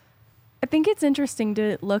 I think it's interesting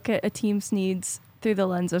to look at a team's needs through the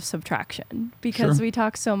lens of subtraction, because we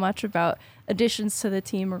talk so much about additions to the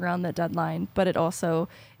team around the deadline, but it also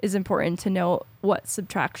is important to know what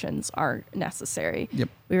subtractions are necessary. Yep.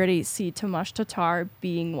 We already see Tomas Tatar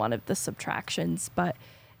being one of the subtractions, but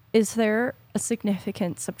is there a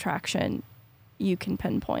significant subtraction you can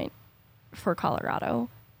pinpoint for Colorado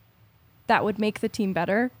that would make the team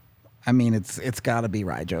better? I mean, it's got to be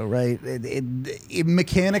Ryjo, right? It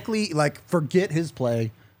mechanically, like, forget his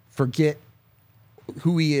play, forget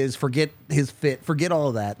who he is, forget his fit, forget all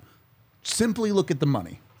of that. Simply look at the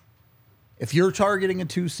money. If you're targeting a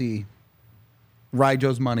 2C,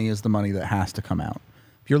 Ryjo's money is the money that has to come out.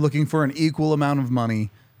 If you're looking for an equal amount of money,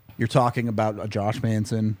 you're talking about a Josh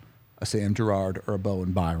Manson, a Sam Girard, or a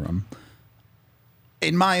Bowen Byram.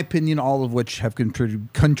 In my opinion, all of which have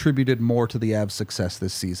contributed more to the Avs' success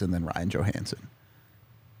this season than Ryan Johansson.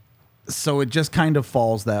 So it just kind of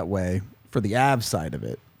falls that way for the Avs side of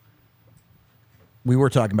it. We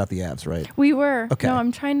were talking about the Avs, right? We were. Okay. No,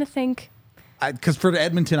 I'm trying to think. Because for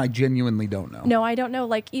Edmonton, I genuinely don't know. No, I don't know.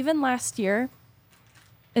 Like, even last year,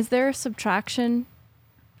 is there a subtraction?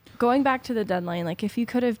 Going back to the deadline, like, if you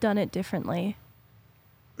could have done it differently.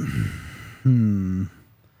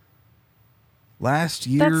 Last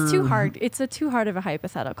year... That's too hard. It's too hard of a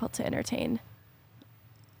hypothetical to entertain.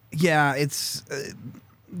 Yeah, it's...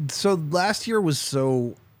 so last year was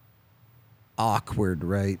so awkward,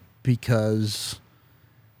 right? Because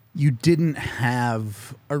you didn't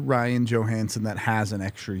have a Ryan Johansson that has an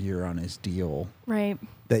extra year on his deal. Right.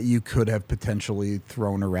 That you could have potentially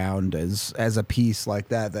thrown around as a piece like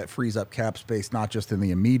that frees up cap space, not just in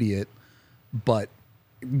the immediate, but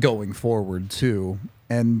going forward too.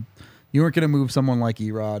 And you weren't going to move someone like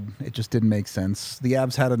Erod. It just didn't make sense. The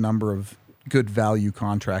Avs had a number of good value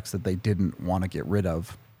contracts that they didn't want to get rid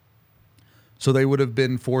of. So they would have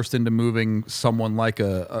been forced into moving someone like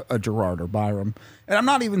a Girard or Byram. And I'm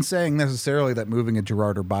not even saying necessarily that moving a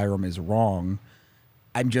Girard or Byram is wrong.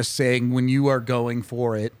 I'm just saying when you are going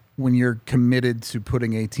for it, when you're committed to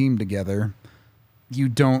putting a team together, you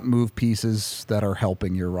don't move pieces that are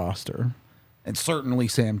helping your roster. And certainly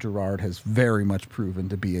Sam Girard has very much proven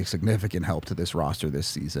to be a significant help to this roster this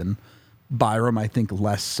season. Byram, I think,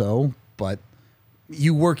 less so, but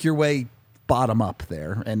you work your way bottom up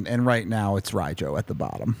there, and right now it's Ryjo at the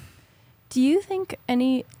bottom. Do you think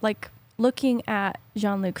looking at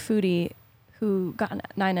Jean-Luc Foudy, who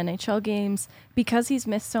got 9 NHL games, because he's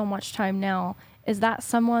missed so much time now, is that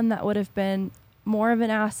someone that would have been more of an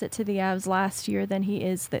asset to the Avs last year than he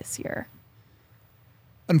is this year?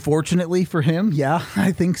 Unfortunately for him, yeah,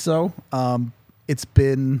 I think so. It's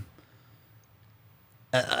been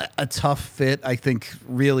a tough fit. I think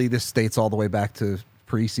really this dates all the way back to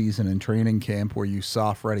preseason and training camp where you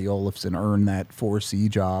saw Freddie Olofsson earn that 4C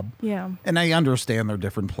job. Yeah. And I understand they're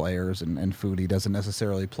different players, and Foudy doesn't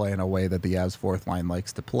necessarily play in a way that the Avs fourth line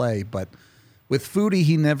likes to play. But with Foudy,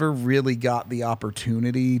 he never really got the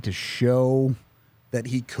opportunity to show that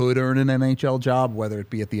he could earn an NHL job, whether it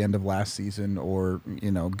be at the end of last season or,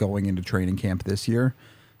 going into training camp this year.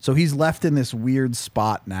 So he's left in this weird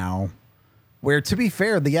spot now where, to be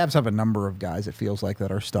fair, the Avs have a number of guys, it feels like,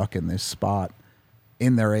 that are stuck in this spot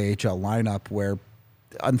in their AHL lineup where,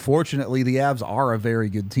 unfortunately, the Avs are a very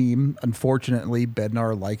good team. Unfortunately,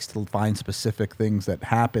 Bednar likes to find specific things that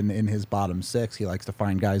happen in his bottom six. He likes to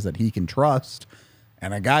find guys that he can trust.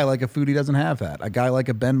 And a guy like a Foudy doesn't have that. A guy like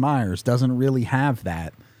a Ben Myers doesn't really have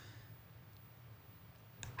that.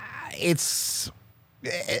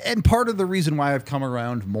 And part of the reason why I've come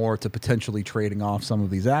around more to potentially trading off some of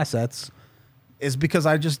these assets is because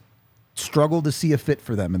I just struggle to see a fit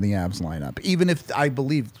for them in the Avs lineup. Even if I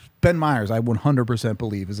believe Ben Myers, I 100%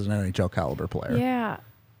 believe is an NHL caliber player. Yeah.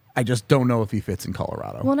 I just don't know if he fits in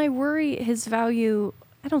Colorado. Well, and I worry his value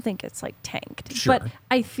I don't think it's like tanked, Sure. but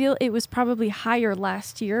I feel it was probably higher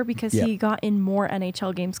last year because he got in more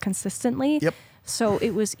NHL games consistently. Yep. So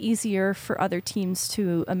it was easier for other teams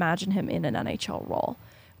to imagine him in an NHL role.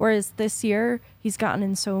 Whereas this year, he's gotten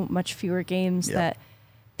in so much fewer games that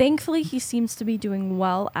thankfully he seems to be doing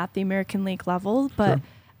well at the American League level, but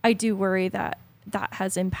I do worry that that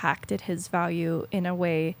has impacted his value in a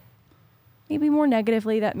way maybe more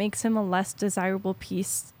negatively that makes him a less desirable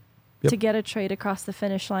piece to get a trade across the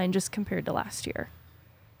finish line just compared to last year.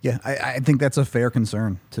 Yeah, I think that's a fair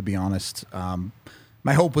concern, to be honest.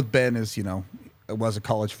 My hope with Ben is, it was a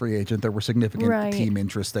college free agent. There were significant team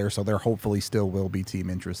interests there, so there hopefully still will be team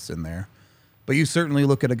interests in there. But you certainly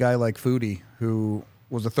look at a guy like Foodie, who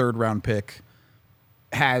was a third-round pick,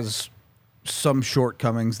 has some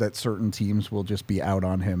shortcomings that certain teams will just be out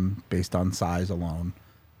on him based on size alone.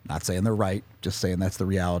 Not saying they're right, just saying that's the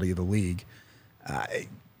reality of the league.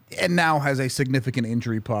 And now has a significant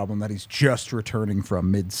injury problem that he's just returning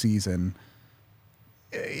from mid-season.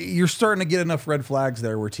 You're starting to get enough red flags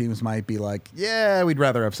there where teams might be like, yeah, we'd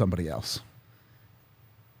rather have somebody else.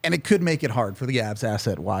 And it could make it hard for the Avs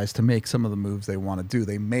asset-wise to make some of the moves they want to do.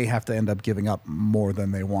 They may have to end up giving up more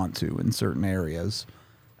than they want to in certain areas.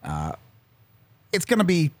 It's going to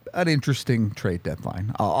be an interesting trade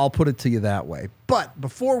deadline. I'll put it to you that way. But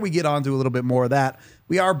before we get on to a little bit more of that,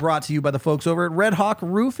 we are brought to you by the folks over at Red Hawk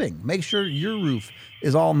Roofing. Make sure your roof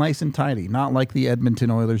is all nice and tidy, not like the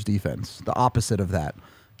Edmonton Oilers defense, the opposite of that.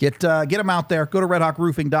 Get them out there. Go to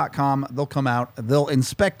redhawkroofing.com. They'll come out. They'll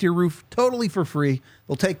inspect your roof totally for free.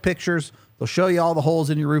 They'll take pictures. They'll show you all the holes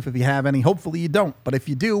in your roof if you have any. Hopefully you don't. But if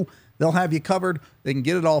you do, they'll have you covered. They can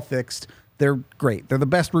get it all fixed. They're great. They're the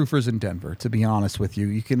best roofers in Denver, to be honest with you.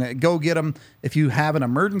 You can go get them if you have an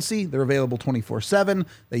emergency. They're available 24/7.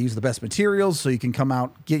 They use the best materials, so you can come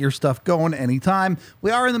out, get your stuff going anytime. We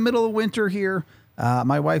are in the middle of winter here.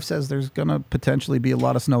 My wife says there's going to potentially be a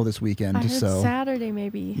lot of snow this weekend. I heard so Saturday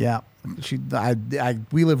maybe. Yeah.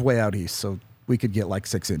 We live way out east, so we could get like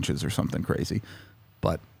 6 inches or something crazy.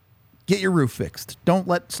 But get your roof fixed. Don't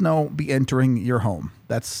let snow be entering your home.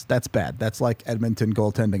 That's bad. That's like Edmonton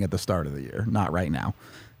goaltending at the start of the year. Not right now.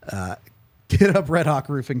 Get up Red Hawk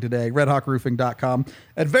Roofing today. redhawkroofing.com.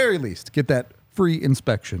 At very least, get that free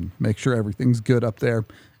inspection. Make sure everything's good up there.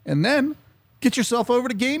 And then get yourself over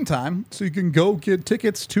to Game Time so you can go get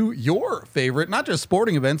tickets to your favorite, not just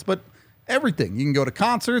sporting events, but everything. You can go to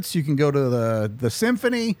concerts. You can go to the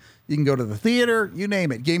symphony. You can go to the theater. You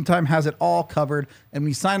name it. Game Time has it all covered. And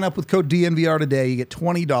when you sign up with code DNVR today, you get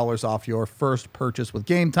 $20 off your first purchase with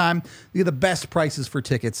Game Time. You get the best prices for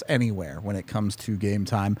tickets anywhere when it comes to Game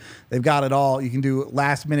Time. They've got it all. You can do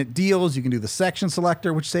last-minute deals. You can do the section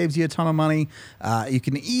selector, which saves you a ton of money. You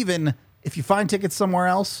can even, if you find tickets somewhere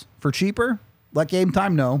else for cheaper, let Game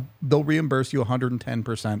Time know. They'll reimburse you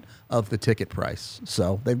 110% of the ticket price.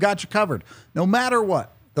 So they've got you covered. No matter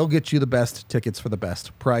what, they'll get you the best tickets for the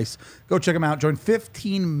best price. Go check them out. Join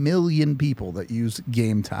 15 million people that use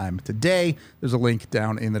Game Time today. There's a link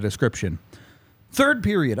down in the description. Third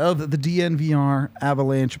period of the DNVR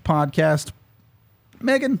Avalanche podcast.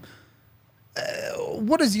 Megan,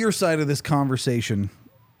 what does your side of this conversation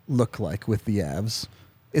look like with the Avs?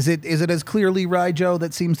 Is it as clearly Ryjo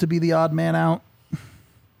that seems to be the odd man out?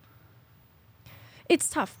 It's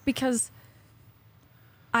tough because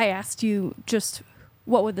I asked you just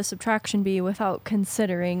what would the subtraction be without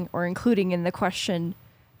considering or including in the question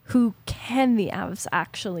who can the Avs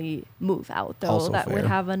actually move out, though, Also that fair. would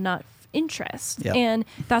have enough interest. Yep. And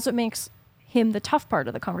that's what makes him the tough part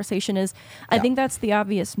of the conversation is I think that's the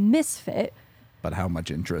obvious misfit. But how much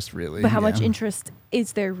interest really? But how much interest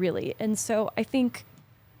is there really? And so I think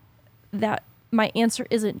that my answer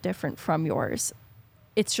isn't different from yours.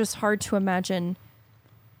 It's just hard to imagine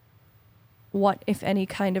what, if any,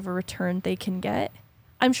 kind of a return they can get.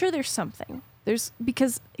 I'm sure there's something.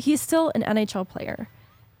 Because he's still an NHL player.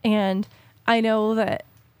 And I know that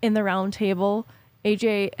in the round table,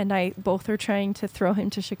 AJ and I both are trying to throw him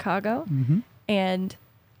to Chicago. Mm-hmm. And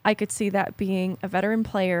I could see that being a veteran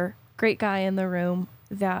player, great guy in the room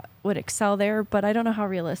that would excel there. But I don't know how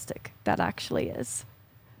realistic that actually is.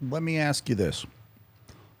 Let me ask you this.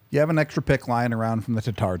 You have an extra pick lying around from the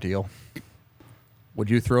Tatar deal. Would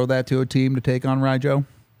you throw that to a team to take on Ryjo?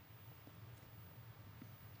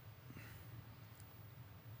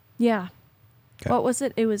 Yeah. Okay. What was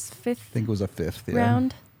it? It was I think it was a fifth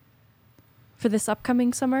round for this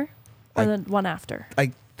upcoming summer or the one after?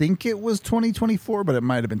 I think it was 2024, but it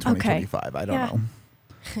might have been 2025. Okay. I don't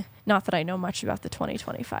know. Not that I know much about the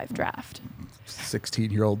 2025 draft.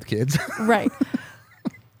 16-year-old kids. Right.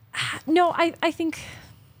 No, I think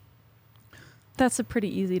that's a pretty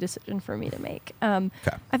easy decision for me to make. I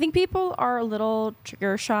think people are a little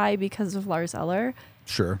trigger shy because of Lars Eller.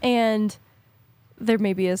 Sure. And there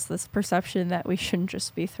maybe is this perception that we shouldn't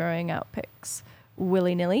just be throwing out picks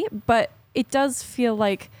willy-nilly, but it does feel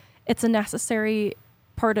like it's a necessary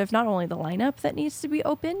part of not only the lineup that needs to be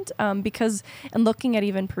opened, because, and looking at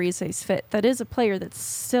even Parise's fit, that is a player that's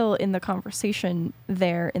still in the conversation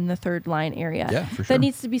there in the third line area that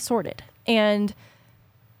needs to be sorted. And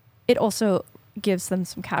it also gives them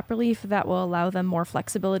some cap relief that will allow them more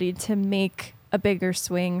flexibility to make a bigger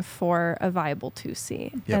swing for a viable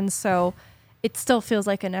 2C. And so it still feels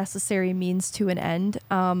like a necessary means to an end,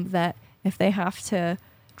 that if they have to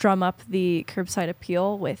drum up the curbside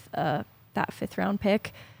appeal with that 5th round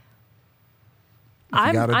pick,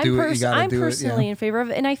 I'm personally in favor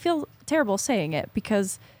of it. And I feel terrible saying it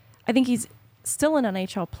because I think he's still an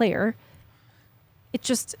NHL player. It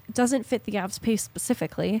just doesn't fit the Avs pace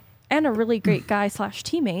specifically, and a really great guy /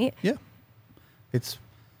 teammate. Yeah. It's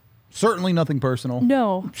certainly nothing personal.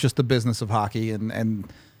 No. It's just the business of hockey. And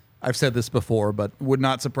I've said this before, but would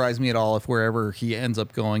not surprise me at all if wherever he ends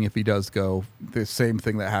up going, if he does go, the same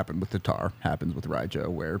thing that happened with Tatar happens with Ryjo,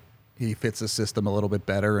 where he fits the system a little bit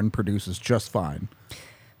better and produces just fine.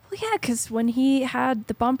 Well, yeah, because when he had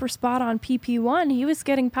the bumper spot on PP1, he was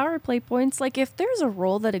getting power play points. Like, if there's a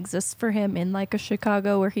role that exists for him in like a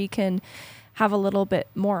Chicago where he can have a little bit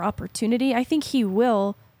more opportunity, I think he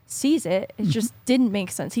will seize it. It just didn't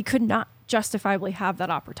make sense. He could not justifiably have that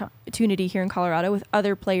opportunity here in Colorado with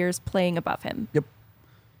other players playing above him. Yep.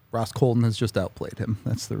 Ross Colton has just outplayed him.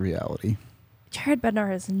 That's the reality. Jared Bednar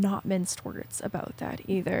has not minced words about that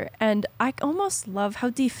either. And I almost love how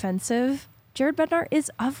defensive Jared Bednar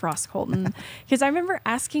is of Ross Colton. Because I remember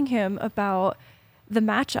asking him about the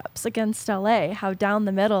matchups against LA, how down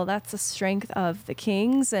the middle, that's a strength of the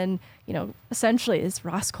Kings. And, you know, essentially, is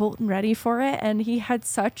Ross Colton ready for it? And he had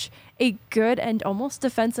such a good and almost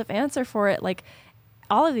defensive answer for it. Like,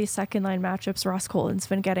 all of these second line matchups, Ross Colton's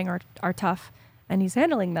been getting are tough, and he's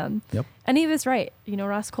handling them. Yep. And he was right. You know,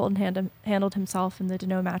 Ross Colton handled himself in the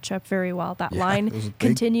Deneau matchup very well. That line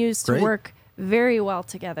continues to work very well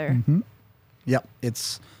together. Yep.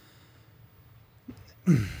 It's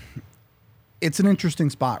an interesting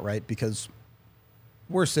spot, right? Because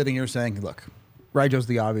we're sitting here saying, look, Ryjo's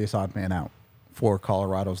the obvious odd man out for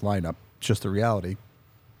Colorado's lineup. It's just the reality.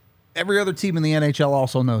 Every other team in the NHL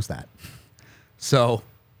also knows that. So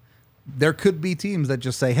there could be teams that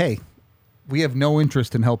just say, hey, we have no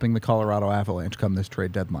interest in helping the Colorado Avalanche come this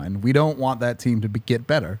trade deadline. We don't want that team to get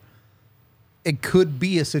better. It could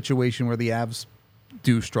be a situation where the Avs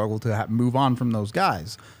do struggle to move on from those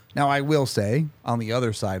guys. Now, I will say, on the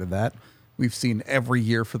other side of that, we've seen every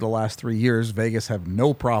year for the last 3 years, Vegas have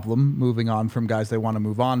no problem moving on from guys they want to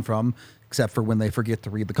move on from, except for when they forget to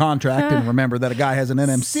read the contract and remember that a guy has an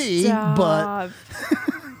NMC. Stop. But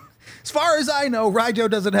as far as I know, Ryjo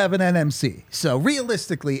doesn't have an NMC. So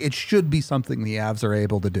realistically, it should be something the Avs are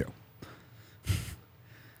able to do.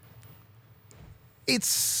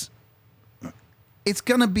 It's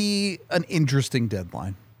going to be an interesting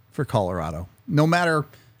deadline for Colorado, no matter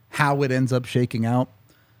how it ends up shaking out.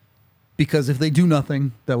 Because if they do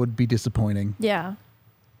nothing, that would be disappointing. Yeah.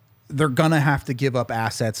 They're going to have to give up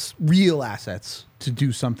assets, real assets, to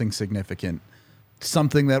do something significant.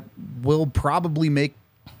 Something that will probably make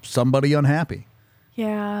somebody unhappy.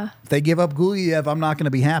 Yeah. If they give up Gulyev, I'm not going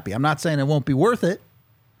to be happy. I'm not saying it won't be worth it,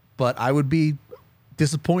 but I would be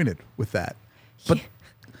disappointed with that. But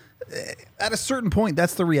at a certain point,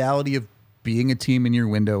 that's the reality of being a team in your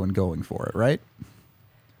window and going for it, right?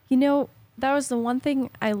 You know, that was the one thing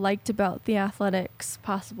I liked about the Athletics'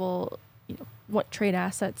 possible, you know, what trade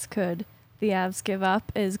assets could the Avs give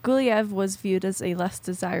up is Gulyev was viewed as a less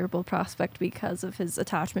desirable prospect because of his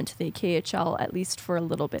attachment to the KHL, at least for a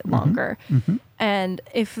little bit longer. And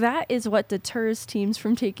if that is what deters teams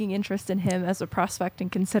from taking interest in him as a prospect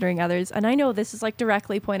and considering others, and I know this is like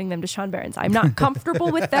directly pointing them to Sean Behrens. I'm not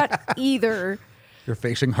comfortable with that either. You're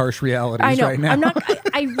facing harsh realities right now.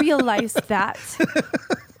 I realize that.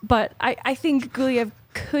 But I think Gulyev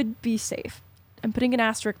could be safe. I'm putting an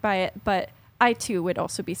asterisk by it, but I too would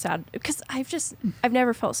also be sad because I've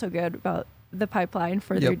never felt so good about the pipeline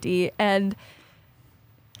for their D.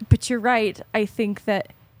 But you're right. I think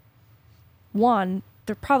that one,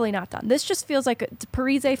 they're probably not done. This just feels like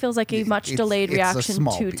Parise feels like a much delayed reaction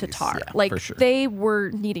to Tatar. Yeah, like sure. They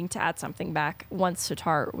were needing to add something back once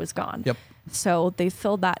Tatar was gone. Yep. So they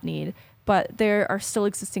filled that need, but there are still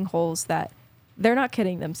existing holes that they're not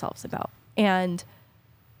kidding themselves about. And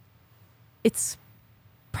it's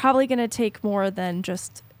probably going to take more than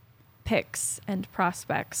just picks and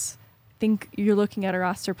prospects. I think you're looking at a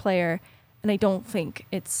roster player And I don't think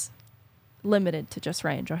it's limited to just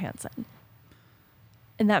Ryan Johansson.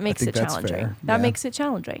 And that makes it challenging. Fair. That makes it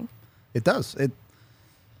challenging. It does.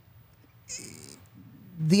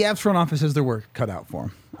 The Avs front office has their work cut out for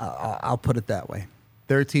them. I'll put it that way.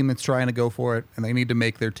 They're a team that's trying to go for it, and they need to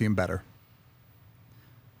make their team better.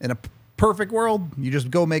 In a perfect world, you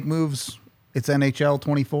just go make moves. It's NHL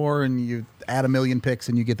 24, and you add 1 million picks,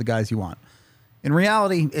 and you get the guys you want. In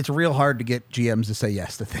reality, it's real hard to get GMs to say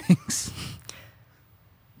yes to things.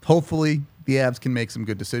 Hopefully, the Avs can make some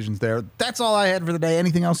good decisions there. That's all I had for the day.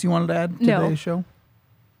 Anything else you wanted to add to today's show?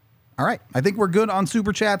 All right. I think we're good on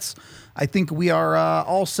Super Chats. I think we are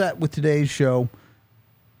all set with today's show.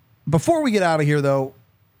 Before we get out of here, though,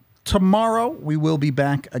 tomorrow we will be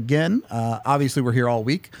back again. Obviously, we're here all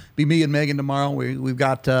week. Be me and Megan tomorrow. We've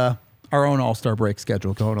got our own All-Star break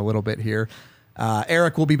schedule going a little bit here.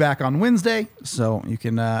 Eric will be back on Wednesday, so you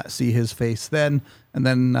can see his face then. And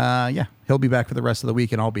then, he'll be back for the rest of the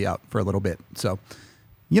week, and I'll be out for a little bit. So,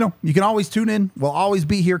 you can always tune in. We'll always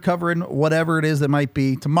be here covering whatever it is that might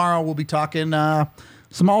be. Tomorrow we'll be talking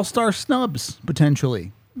some All-Star snubs,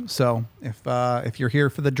 potentially. So if you're here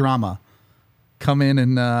for the drama, come in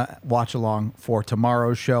and watch along for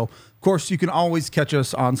tomorrow's show. Of course, you can always catch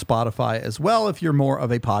us on Spotify as well. If you're more of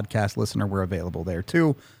a podcast listener, we're available there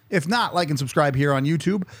too. If not, like and subscribe here on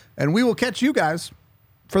YouTube, and we will catch you guys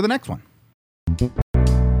for the next one. We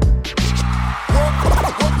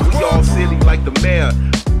all silly like the mayor.